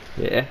now?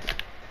 Yeah.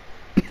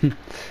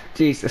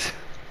 Jesus.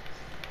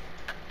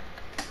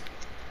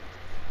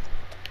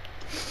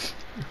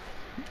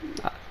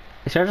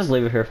 Should I just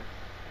leave it here?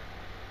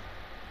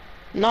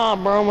 Nah,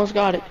 bro, almost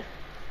got it.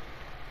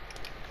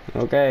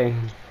 Okay.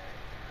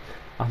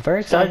 I'm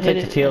very excited to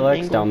hit take the it at an TLX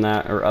angle. down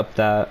that, or up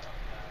that.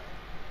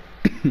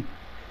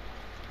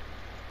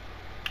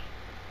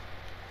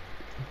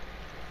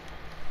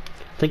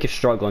 think you're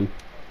struggling.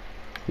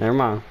 Never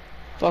mind.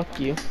 Fuck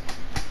you.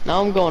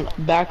 Now I'm going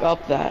back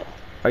up that.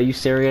 Are you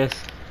serious?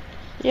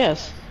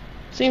 Yes.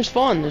 Seems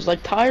fun. There's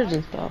like tires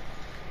and stuff.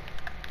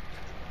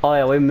 Oh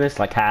yeah, we missed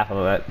like half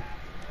of it.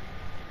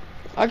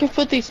 I can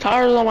put these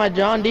tires on my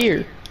John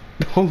Deere.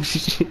 Oh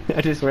shit,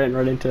 I just ran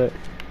right into it.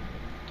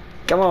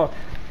 Come on.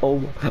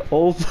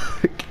 Oh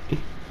fuck.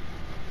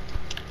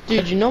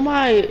 Dude, you know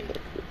my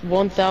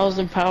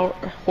 1,000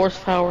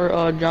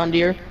 horsepower John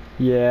Deere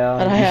Yeah.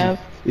 that I have?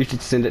 You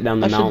should send it down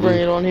the I mountain. should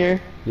bring it on here.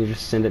 You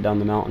just send it down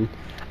the mountain.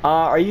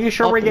 Are you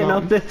sure Up we're the getting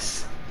mountain. up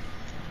this?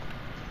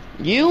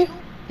 You?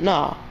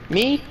 Nah.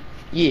 Me?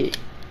 Yeah.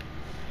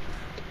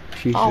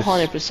 Jesus. I'll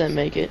 100%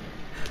 make it.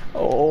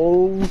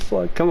 Oh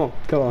fuck! Come on,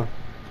 come on.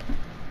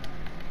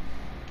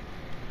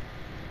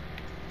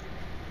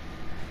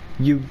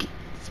 You get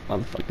this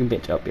motherfucking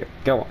bitch up here.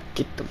 Go on,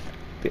 get the.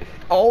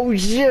 Oh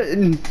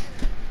shit!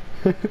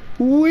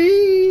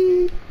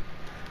 Wee!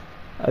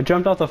 I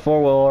jumped off the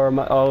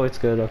 4-wheeler. Oh, it's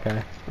good.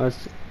 Okay.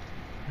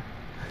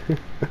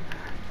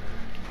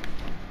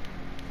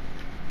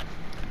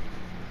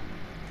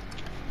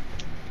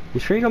 You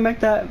sure you gonna make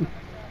that?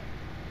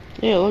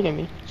 Yeah, look at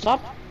me.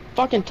 Stop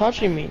fucking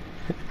touching me.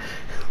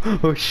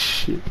 Oh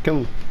shit! Come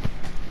on.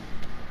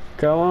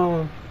 Come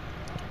on.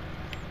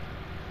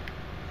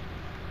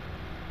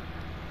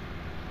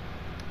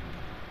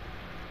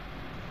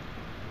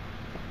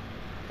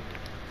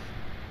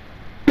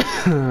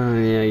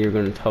 Yeah, you're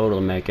gonna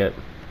totally make it.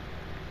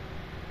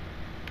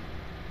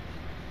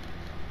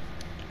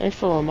 Thanks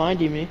for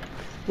reminding me.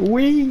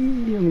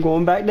 Wee! I'm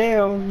going back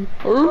down.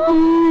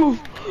 Ooh!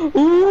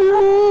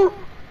 Ooh!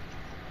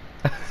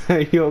 Are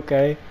you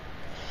okay?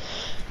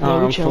 Yeah,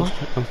 we I'm chilling.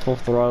 I'm full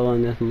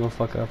throttling this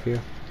motherfucker up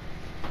here.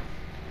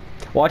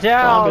 Watch I've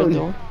out! been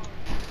doing.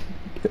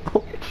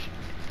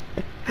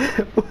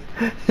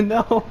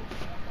 No.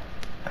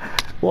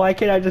 Why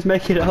can't I just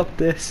make it up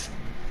this?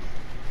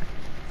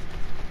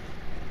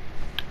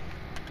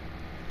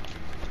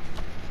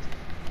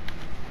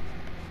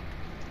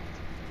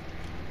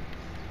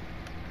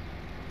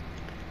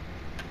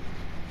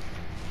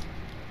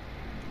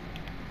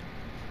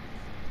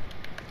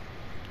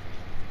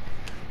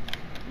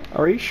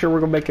 Are you sure we're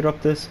gonna make it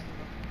up this?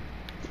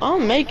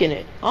 I'm making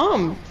it.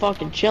 I'm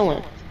fucking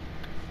chilling.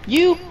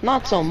 You,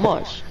 not so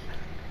much.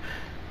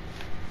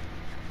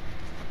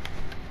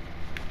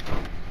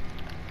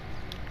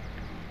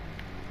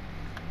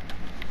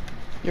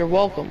 You're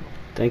welcome.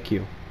 Thank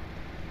you.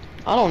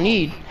 I don't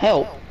need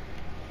help.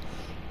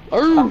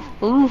 Oof,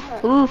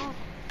 oof, oof.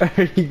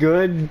 Are you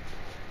good?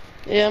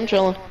 Yeah, I'm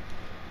chilling.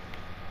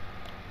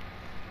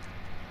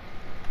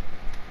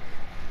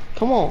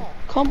 Come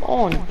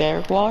on,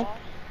 Bear Quad.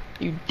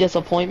 You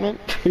disappointment.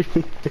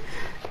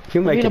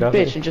 You make Be it a up.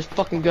 bitch and just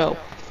fucking go.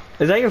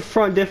 Is that your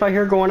front diff I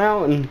hear going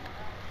out? And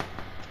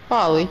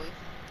Probably.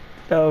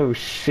 oh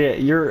shit,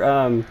 you're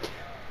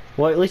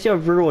well, at least you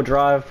have rear-wheel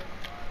drive.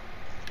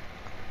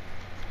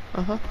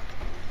 Uh-huh.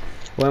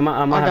 Well,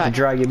 I might have to got-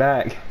 drag you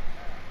back.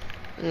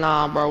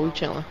 Nah, bro, we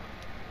chilling.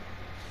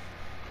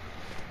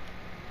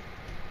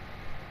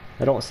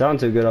 That don't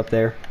sound too good up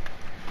there.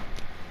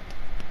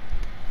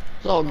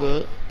 It's all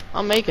good.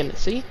 I'm making it,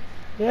 see?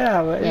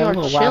 Yeah, but We yeah, are a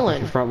little laugh chilling.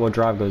 if the front-wheel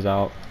drive goes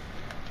out.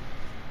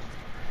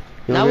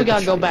 You Now wanna we get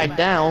gotta the- go back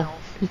down.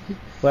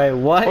 Wait,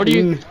 what? Or do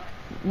you...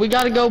 We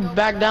gotta go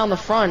back down the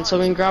front so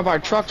we can grab our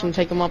trucks and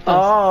take them up there.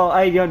 Oh,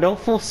 hey, yo, don't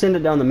full send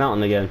it down the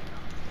mountain again.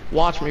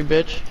 Watch me,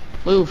 bitch.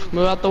 Move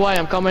out the way.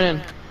 I'm coming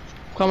in.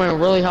 Coming in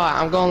really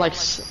hot. I'm going like...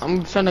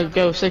 I'm finna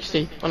go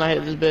 60 when I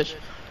hit this bitch.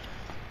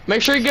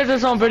 Make sure you get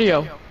this on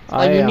video.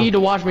 Like, you need to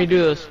watch me do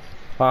this.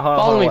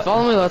 Follow me,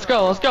 let's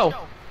go, let's go.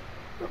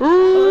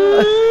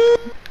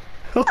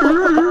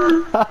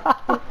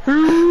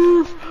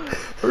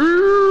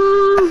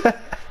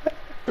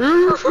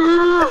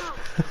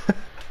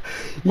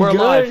 We're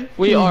alive.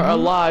 We are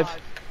alive.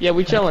 Yeah,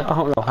 we chilling. I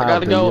don't know how I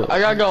gotta to go. do it. I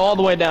gotta go all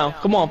the way down.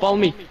 Come on, follow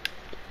me.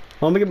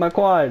 Let me get my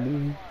quad.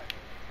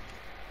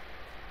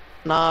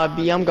 Nah,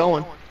 B, I'm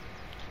going.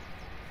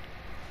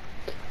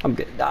 I'm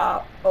good.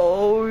 Ah,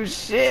 oh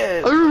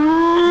shit.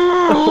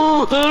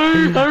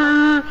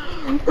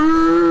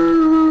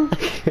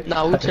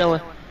 Nah, we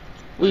chilling.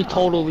 We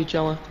totally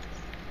chilling.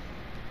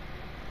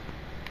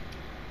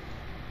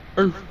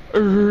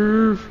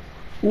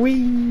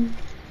 Wee.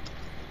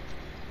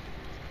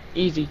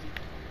 Easy.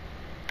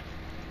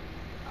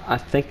 I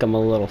think I'm a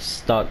little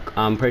stuck.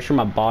 I'm pretty sure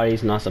my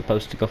body's not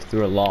supposed to go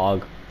through a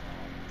log.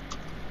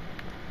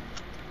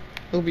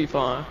 We'll be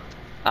fine.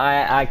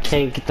 I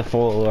can't get the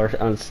 4-wheeler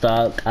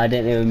unstuck. I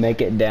didn't even make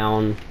it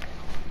down.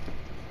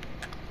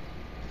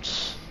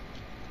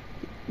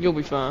 You'll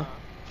be fine.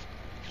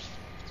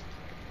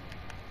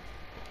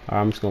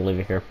 Alright, I'm just gonna leave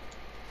it here.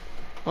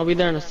 I'll be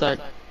there in a sec.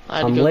 I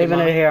had to I'm go get leaving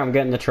mine. it here. I'm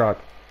getting the truck.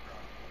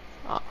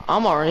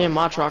 I'm already in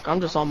my truck.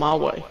 I'm just on my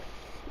way.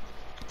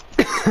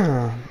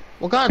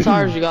 What kind of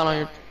tires you got on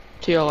your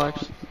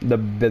TLX? The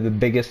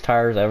biggest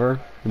tires ever.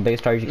 The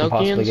biggest tires you can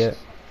possibly Nokians? get.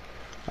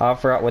 I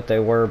forgot what they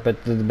were,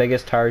 but the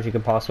biggest tires you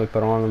could possibly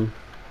put on them.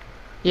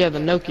 Yeah, the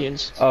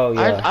Nokians. Oh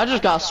yeah. I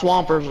just got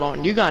Swampers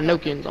on. You got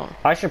Nokians on.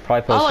 I should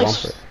probably put I like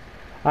Swampert.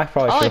 I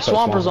probably I should like put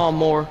Swampers Swampert. on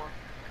more.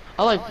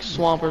 I like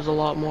Swampers a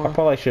lot I more.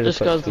 probably should have Just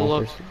put because the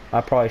look. Swampers.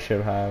 I probably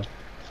should have.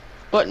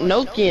 But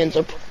Nokians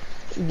are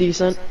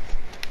decent.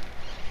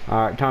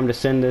 Alright, time to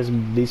send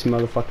these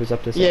motherfuckers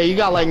up this. Yeah, you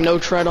got like no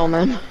tread on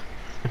them.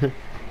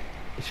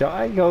 Shall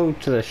I go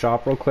to the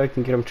shop real quick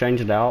and get them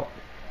changed out?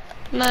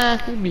 Nah,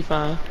 you'd be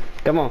fine.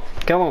 Come on,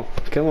 come on,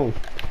 come on.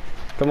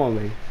 Come on,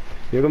 baby.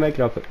 You're gonna make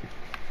it up.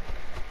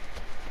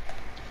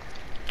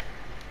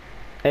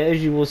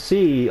 As you will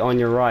see on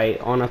your right,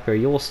 on up here,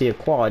 you will see a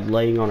quad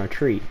laying on a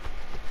tree.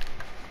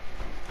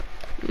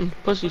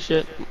 Pussy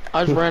shit.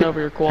 I just ran over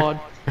your quad.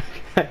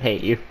 I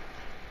hate you.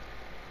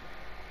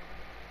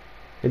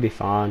 It'd be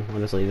fine. I'll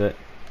just leave it.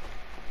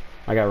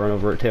 I gotta run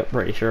over it too,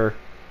 pretty sure.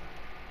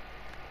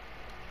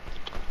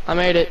 I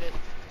made it.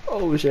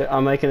 Oh shit,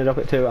 I'm making it up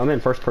at 2. I'm in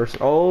first person.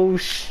 Oh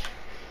sh.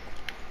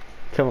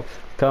 Come on,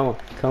 come on,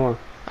 come on.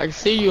 I can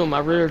see you in my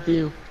rear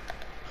view.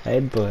 Hey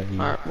buddy.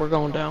 Alright, we're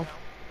going down.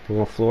 We're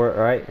gonna floor it,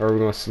 right? Or we're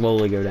gonna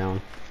slowly go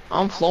down?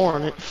 I'm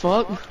flooring it.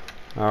 Fuck. Alright,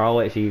 I'll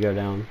wait for you to go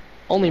down.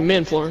 Only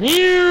men floor.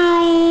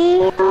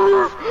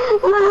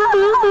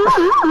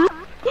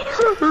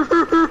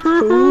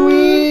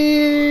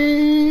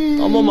 Whee!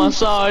 I'm on my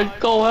side.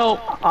 Go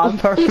help. I'm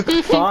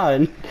perfectly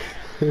fine.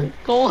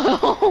 Go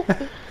help.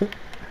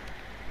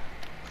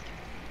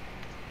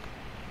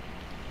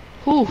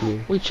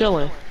 Whew, we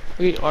chilling.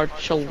 We are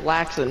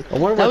chillaxing. I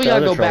wonder Now what we the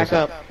gotta other go back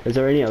trolls up. are. Is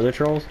there any other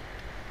trolls?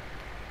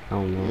 I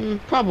don't know.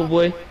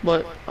 Probably,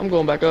 but I'm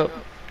going back up.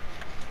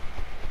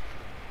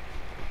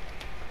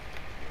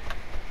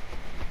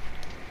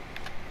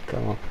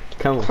 Come on,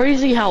 come on.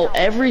 Crazy how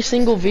every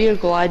single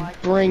vehicle I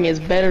bring is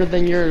better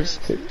than yours.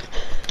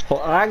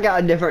 Well, I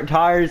got different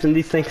tires and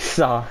these things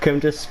suck. I'm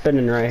just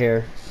spinning right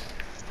here.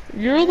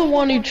 You're the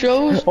one who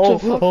chose to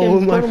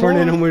fucking my put 'em front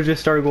end on. almost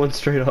just started going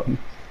straight up.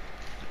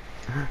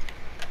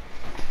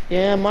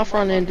 Yeah, my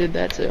front end did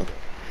that too.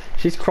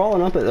 She's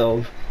crawling up it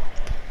though.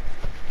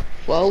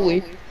 Well,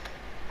 Where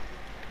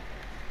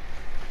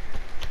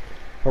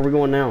are we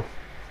going now?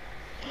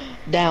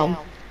 down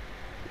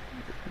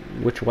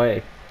Which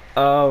way?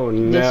 Oh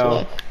no. this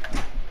way.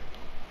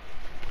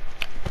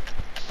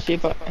 See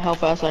if how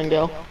fast I can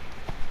go.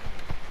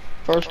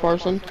 First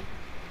person.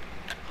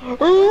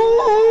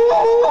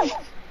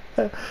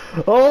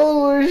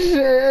 Oh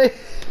shit!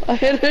 I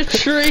hit a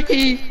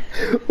tree.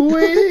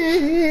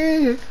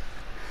 Wee!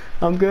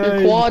 I'm good.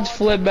 Your quads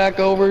flip back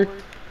over.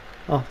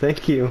 Oh,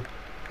 thank you.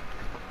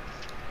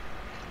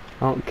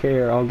 I don't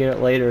care. I'll get it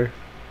later.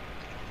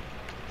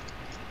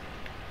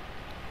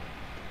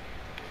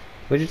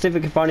 We should see if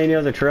we can find any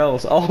other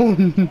trails. Oh!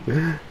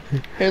 Here,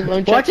 let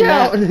me check Watch the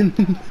out! map.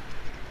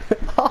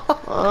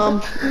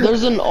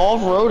 There's an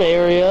off-road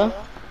area.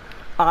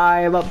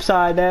 I am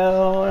upside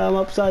down. I'm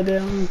upside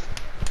down.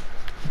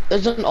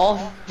 There's an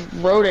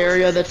off-road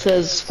area that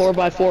says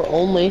 4x4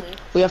 only.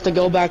 We have to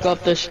go back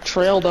up this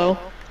trail though.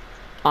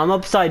 I'm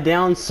upside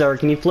down, sir.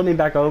 Can you flip me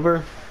back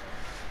over?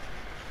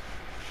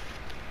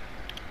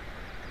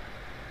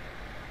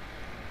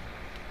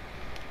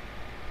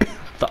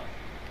 Fuck.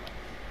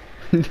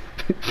 Damn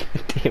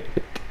it.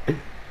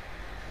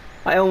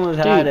 I almost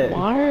had Dude, it.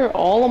 why are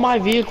all of my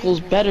vehicles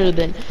better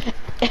than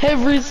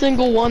every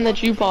single one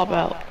that you pop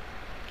out?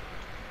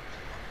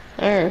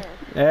 There.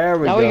 There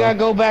we Now go. we gotta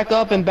go back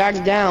up and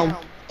back down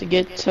to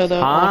get to the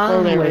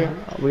off-road area.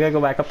 We gotta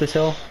go back up this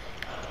hill?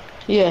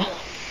 Yeah,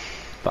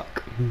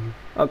 Fuck.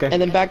 Okay.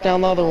 and then back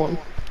down the other one.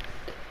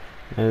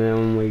 And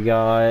then we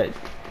got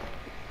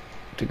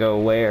to go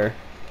where?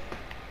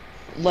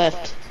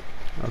 Left.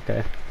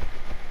 Okay.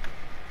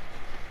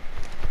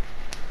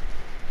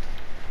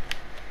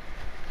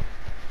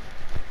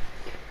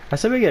 I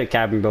said we get a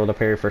cabin built up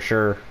here for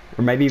sure.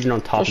 Or maybe even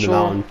on top For of the sure.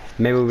 mountain.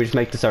 Maybe we just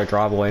make this our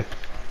driveway.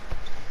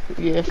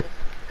 Yeah.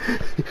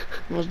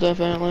 Most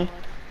definitely.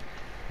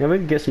 Yeah, we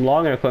can get some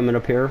logging equipment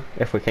up here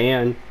if we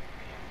can.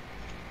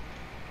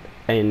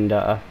 And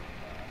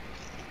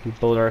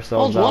build I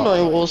ourselves was out.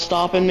 wondering what was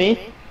stopping me.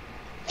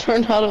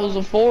 Turned out it was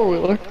a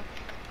four-wheeler.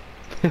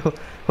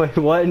 Wait,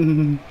 what?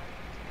 I'm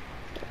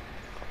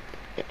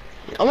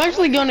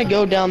actually gonna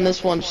go down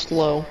this one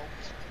slow.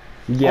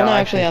 Yeah, I wanna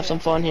actually have some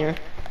fun here.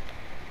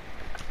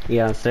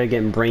 yeah, instead of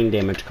getting brain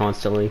damage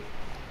constantly.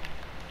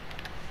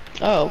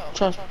 Oh,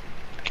 trust me.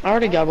 I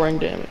already got brain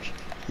damage.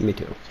 Me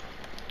too.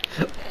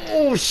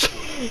 Oh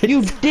shit!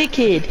 You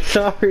dickhead!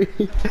 Sorry.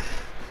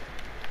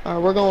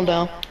 Alright, we're going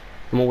down.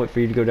 I'm gonna wait for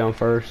you to go down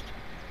first.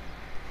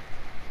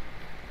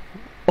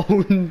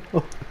 Oh no.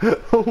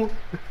 Oh.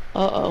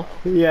 Uh-oh.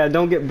 Yeah,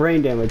 don't get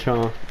brain damage,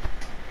 huh?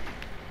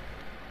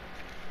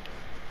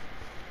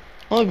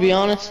 I'm gonna be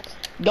honest.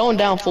 Going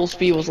down full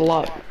speed was a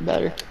lot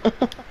better.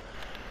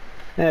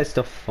 Yeah, it's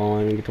still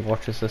fun. You get to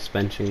watch the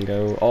suspension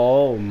go.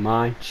 Oh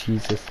my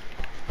Jesus.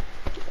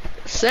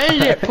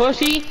 Send it,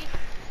 pussy!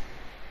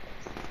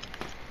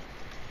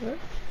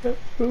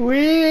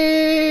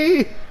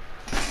 Wee!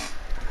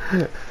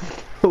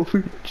 Oh,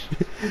 shit.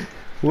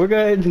 We're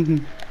good.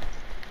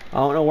 I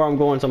don't know where I'm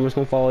going, so I'm just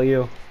gonna follow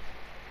you.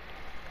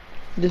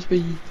 This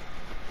be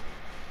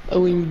a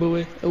wing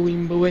boy, a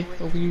wing boy,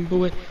 a wing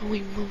boy, a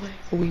wing boy,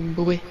 a wing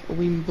boy, a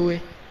wing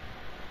boy.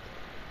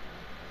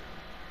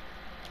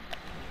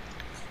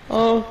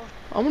 Oh,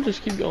 I'm gonna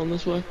just keep going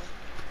this way.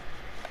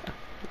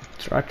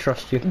 I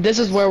trust you. This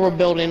is where we're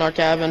building our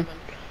cabin.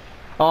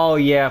 Oh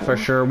yeah, for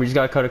sure. We just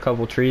gotta cut a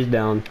couple trees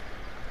down.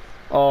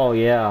 Oh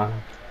yeah.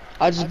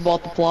 I just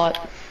bought the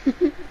plot.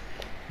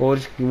 We'll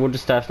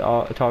just have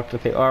to talk to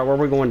the people. All right, where are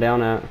we going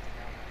down at?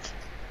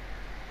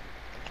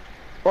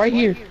 Right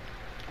here.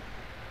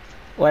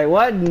 Wait,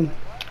 what?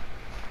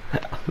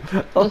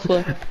 This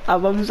way.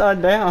 I'm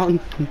upside down.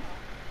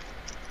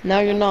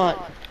 Now you're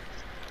not.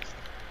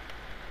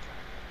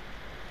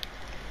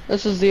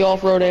 This is the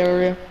off-road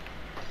area.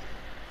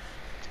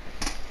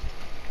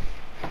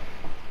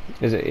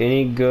 Is it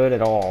any good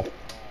at all?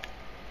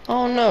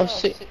 Oh no,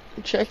 see,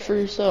 check for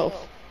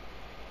yourself.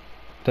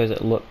 Does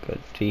it look good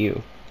to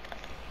you?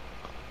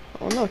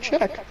 Oh no,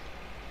 check.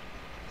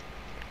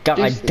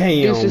 God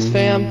damn. Deuces,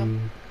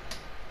 fam.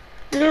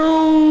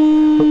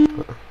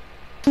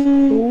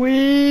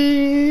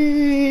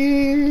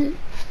 Wee.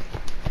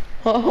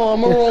 Oh,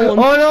 I'm rolling.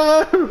 Oh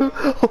no!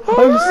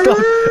 I'm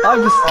stuck.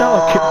 I'm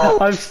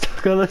stuck. I'm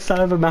stuck on the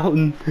side of a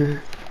mountain.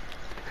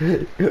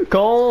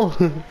 Cole.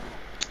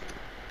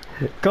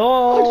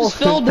 Cole. I just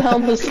fell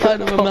down the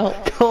side of a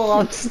mountain. Cole,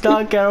 I'm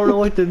stuck. I don't know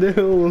what to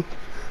do.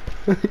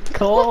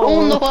 Cole. I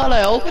don't know how to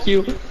help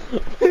you.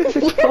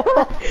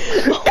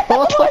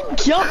 Oh my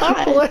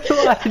god! What do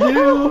I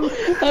do?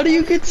 How do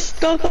you get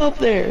stuck up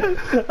there?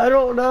 I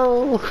don't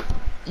know.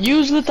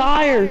 Use the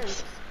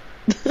tires.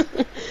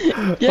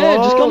 Yeah,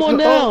 just come on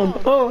down.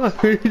 Oh,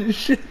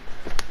 shit.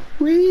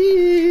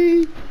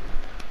 Wee.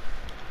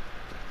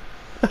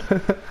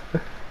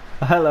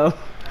 Hello.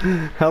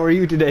 How are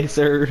you today,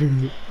 sir?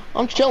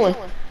 I'm chilling.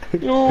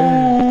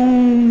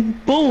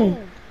 Boom.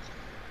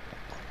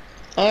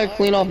 I gotta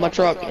clean off my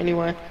truck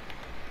anyway.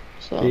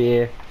 So.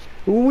 Yeah.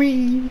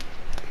 Wee.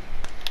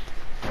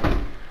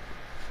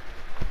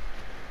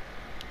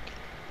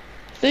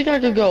 Think I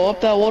could go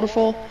up that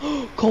waterfall?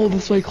 Cole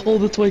this way, Cole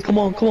this way. Come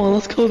on,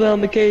 let's go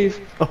down the cave.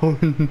 Oh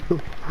no.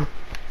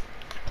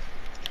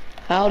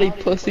 Howdy,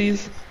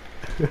 pussies.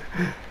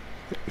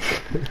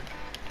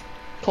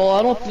 Cole,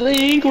 I don't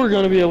think we're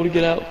gonna be able to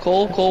get out.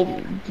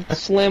 Cole,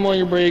 slam on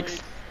your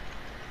brakes.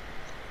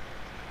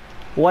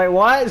 Wait,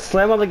 what?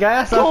 Slam on the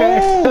gas? Cole!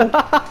 Okay.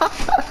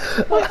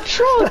 My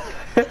truck!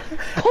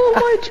 Oh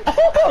my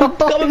truck! I'm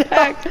coming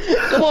back!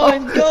 Come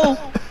on, go!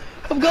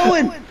 I'm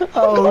going!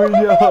 Oh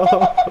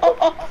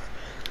no.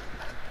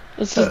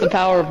 This is the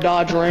power of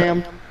Dodge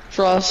Ram.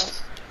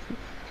 Trust.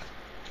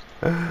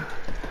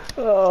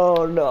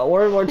 Oh no,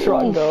 where did my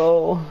truck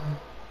go?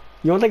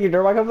 You wanna take your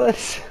dirt bike up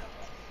this?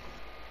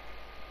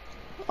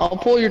 I'll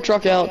pull your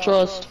truck out,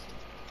 trust.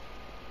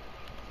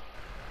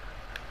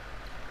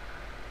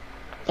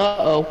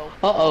 Uh-oh.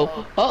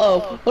 Uh-oh.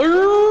 Uh-oh.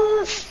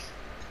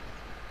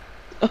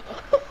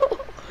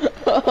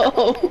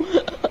 Uh-oh.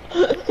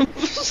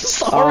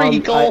 Sorry,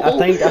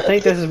 Cole. I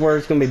think this is where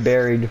it's gonna be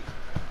buried.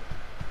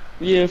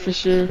 Yeah, for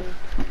sure.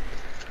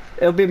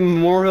 It'll be a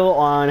memorial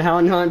on how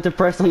not to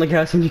press on the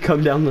gas when you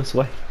come down this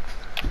way.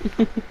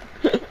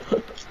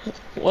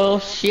 Well,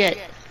 shit.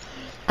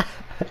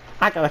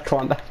 I gotta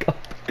climb back up.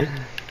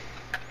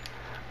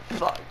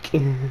 Fuck.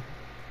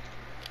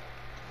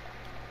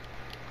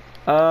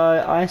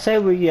 I say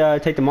we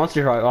take the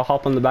monster truck. I'll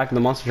hop on the back of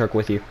the monster truck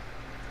with you.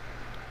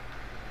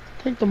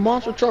 Take the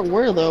monster truck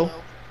where, though?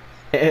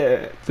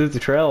 Through the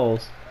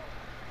trails.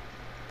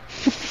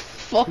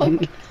 Fuck.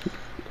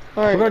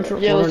 Alright,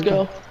 yeah, let's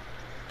go.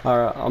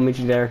 Alright, I'll meet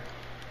you there.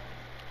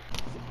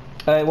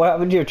 Hey, what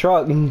happened to your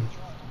truck? I'm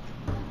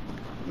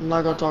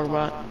not gonna talk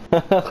about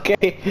it.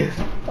 Okay.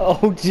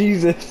 Oh,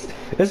 Jesus.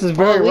 This is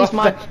very Well, at least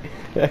rough.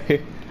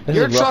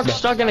 Your truck's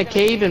stuck in a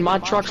cave and my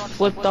truck's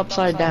flipped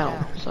upside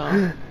down,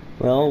 so.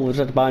 Well, we'll just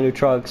have to buy a new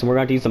truck, so we're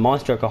going to use the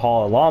monster truck to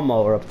haul a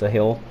lawnmower up the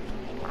hill.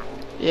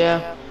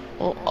 Yeah.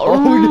 Oh,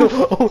 Oh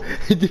no! Oh,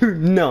 do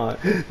not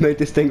make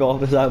this thing go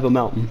off the side of a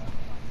mountain.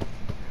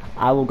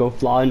 I will go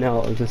flying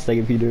out of this thing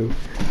if you do.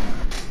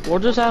 We'll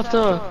just have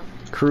to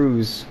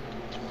Cruise.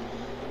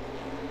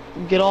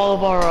 get all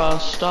of our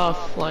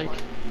stuff, like.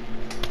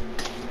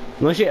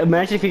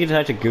 Imagine if you could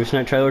attach a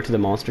gooseneck trailer to the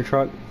monster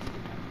truck.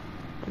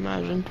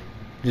 Imagine.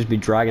 Just be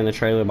dragging the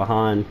trailer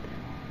behind.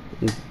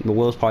 The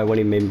wheels probably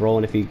wouldn't even be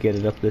rolling if you get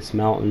it up this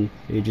mountain.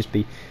 It'd just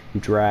be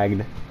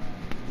dragged.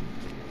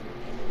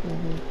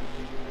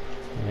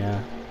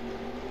 Yeah.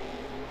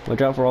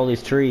 Watch out for all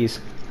these trees.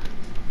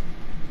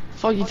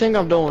 Fuck you think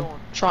I'm doing?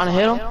 Trying to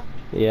hit them?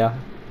 Yeah.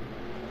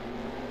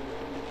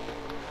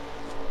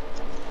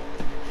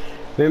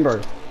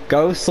 Remember,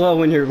 go slow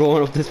when you're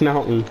going up this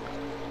mountain.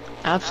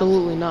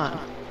 Absolutely not.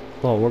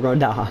 Well, we're gonna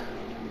die.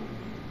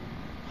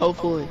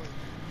 Hopefully.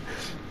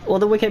 Well,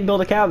 then we can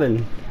build a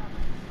cabin.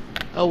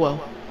 Oh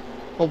well.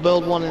 We'll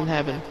build one in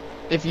heaven.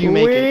 If you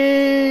make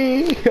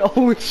it.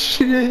 Oh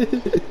shit!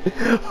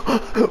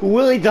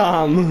 Willie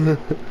Dom!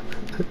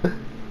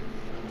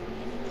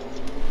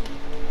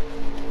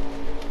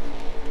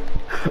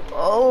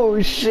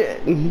 Oh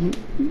shit!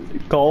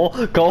 Cole,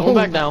 Go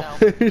back now.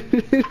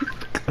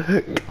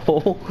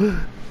 Cole.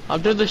 I'll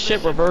do this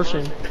shit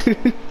reversing.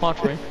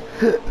 Watch me.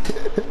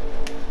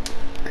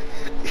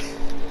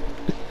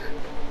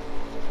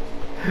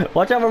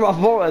 Watch out for my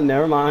forward.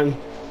 Never mind.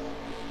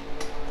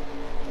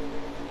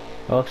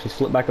 Oh, she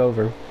slipped back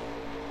over.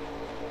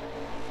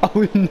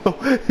 Oh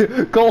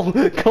no! Cole!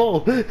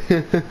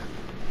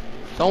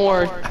 Don't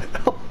worry.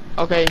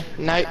 Okay,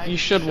 now you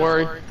should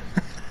worry.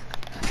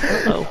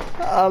 Uh-oh.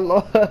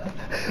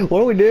 What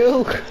do we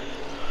do?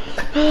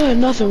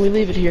 Nothing, we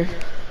leave it here.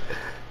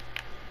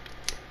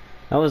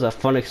 That was a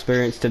fun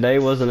experience today,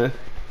 wasn't it?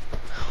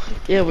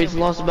 Yeah, we just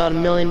lost about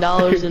 $1 million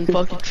in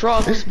fucking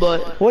trucks,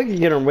 but... We can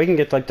get them, we can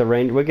get like the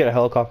range, we get a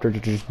helicopter to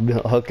just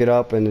hook it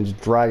up and then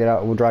just drag it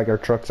out. We'll drag our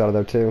trucks out of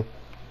there too.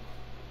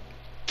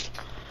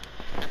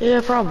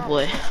 Yeah,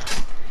 probably.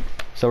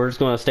 So we're just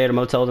gonna stay at a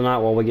motel tonight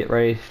while we get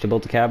ready to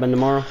build the cabin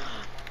tomorrow?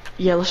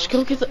 Yeah, let's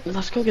go get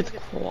the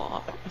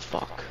quad.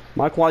 Fuck.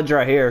 My quad's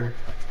right here.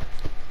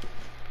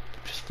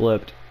 Just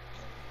flipped.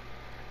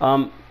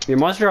 Your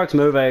monster truck's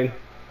moving.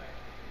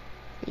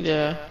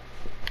 Yeah.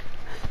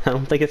 I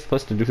don't think it's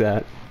supposed to do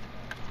that.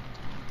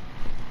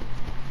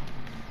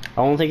 I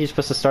don't think you're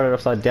supposed to start it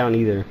upside down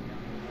either.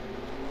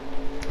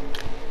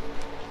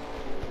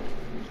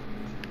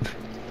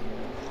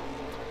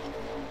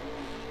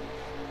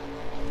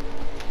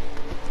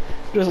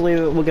 Just leave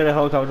it, we'll get a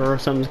helicopter or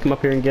something to come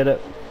up here and get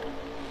it.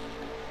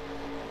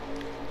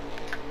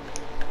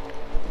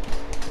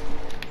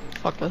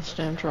 Fuck this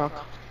damn truck.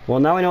 Well,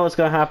 now we know what's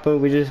gonna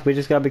happen. We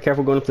just gotta be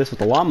careful going up this with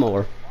the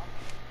lawnmower.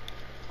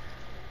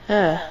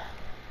 Yeah.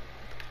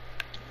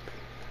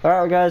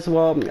 Alright guys,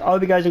 well, I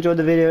hope you guys enjoyed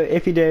the video.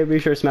 If you did, be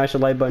sure to smash the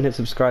like button, hit the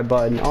subscribe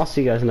button. I'll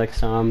see you guys next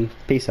time.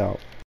 Peace out.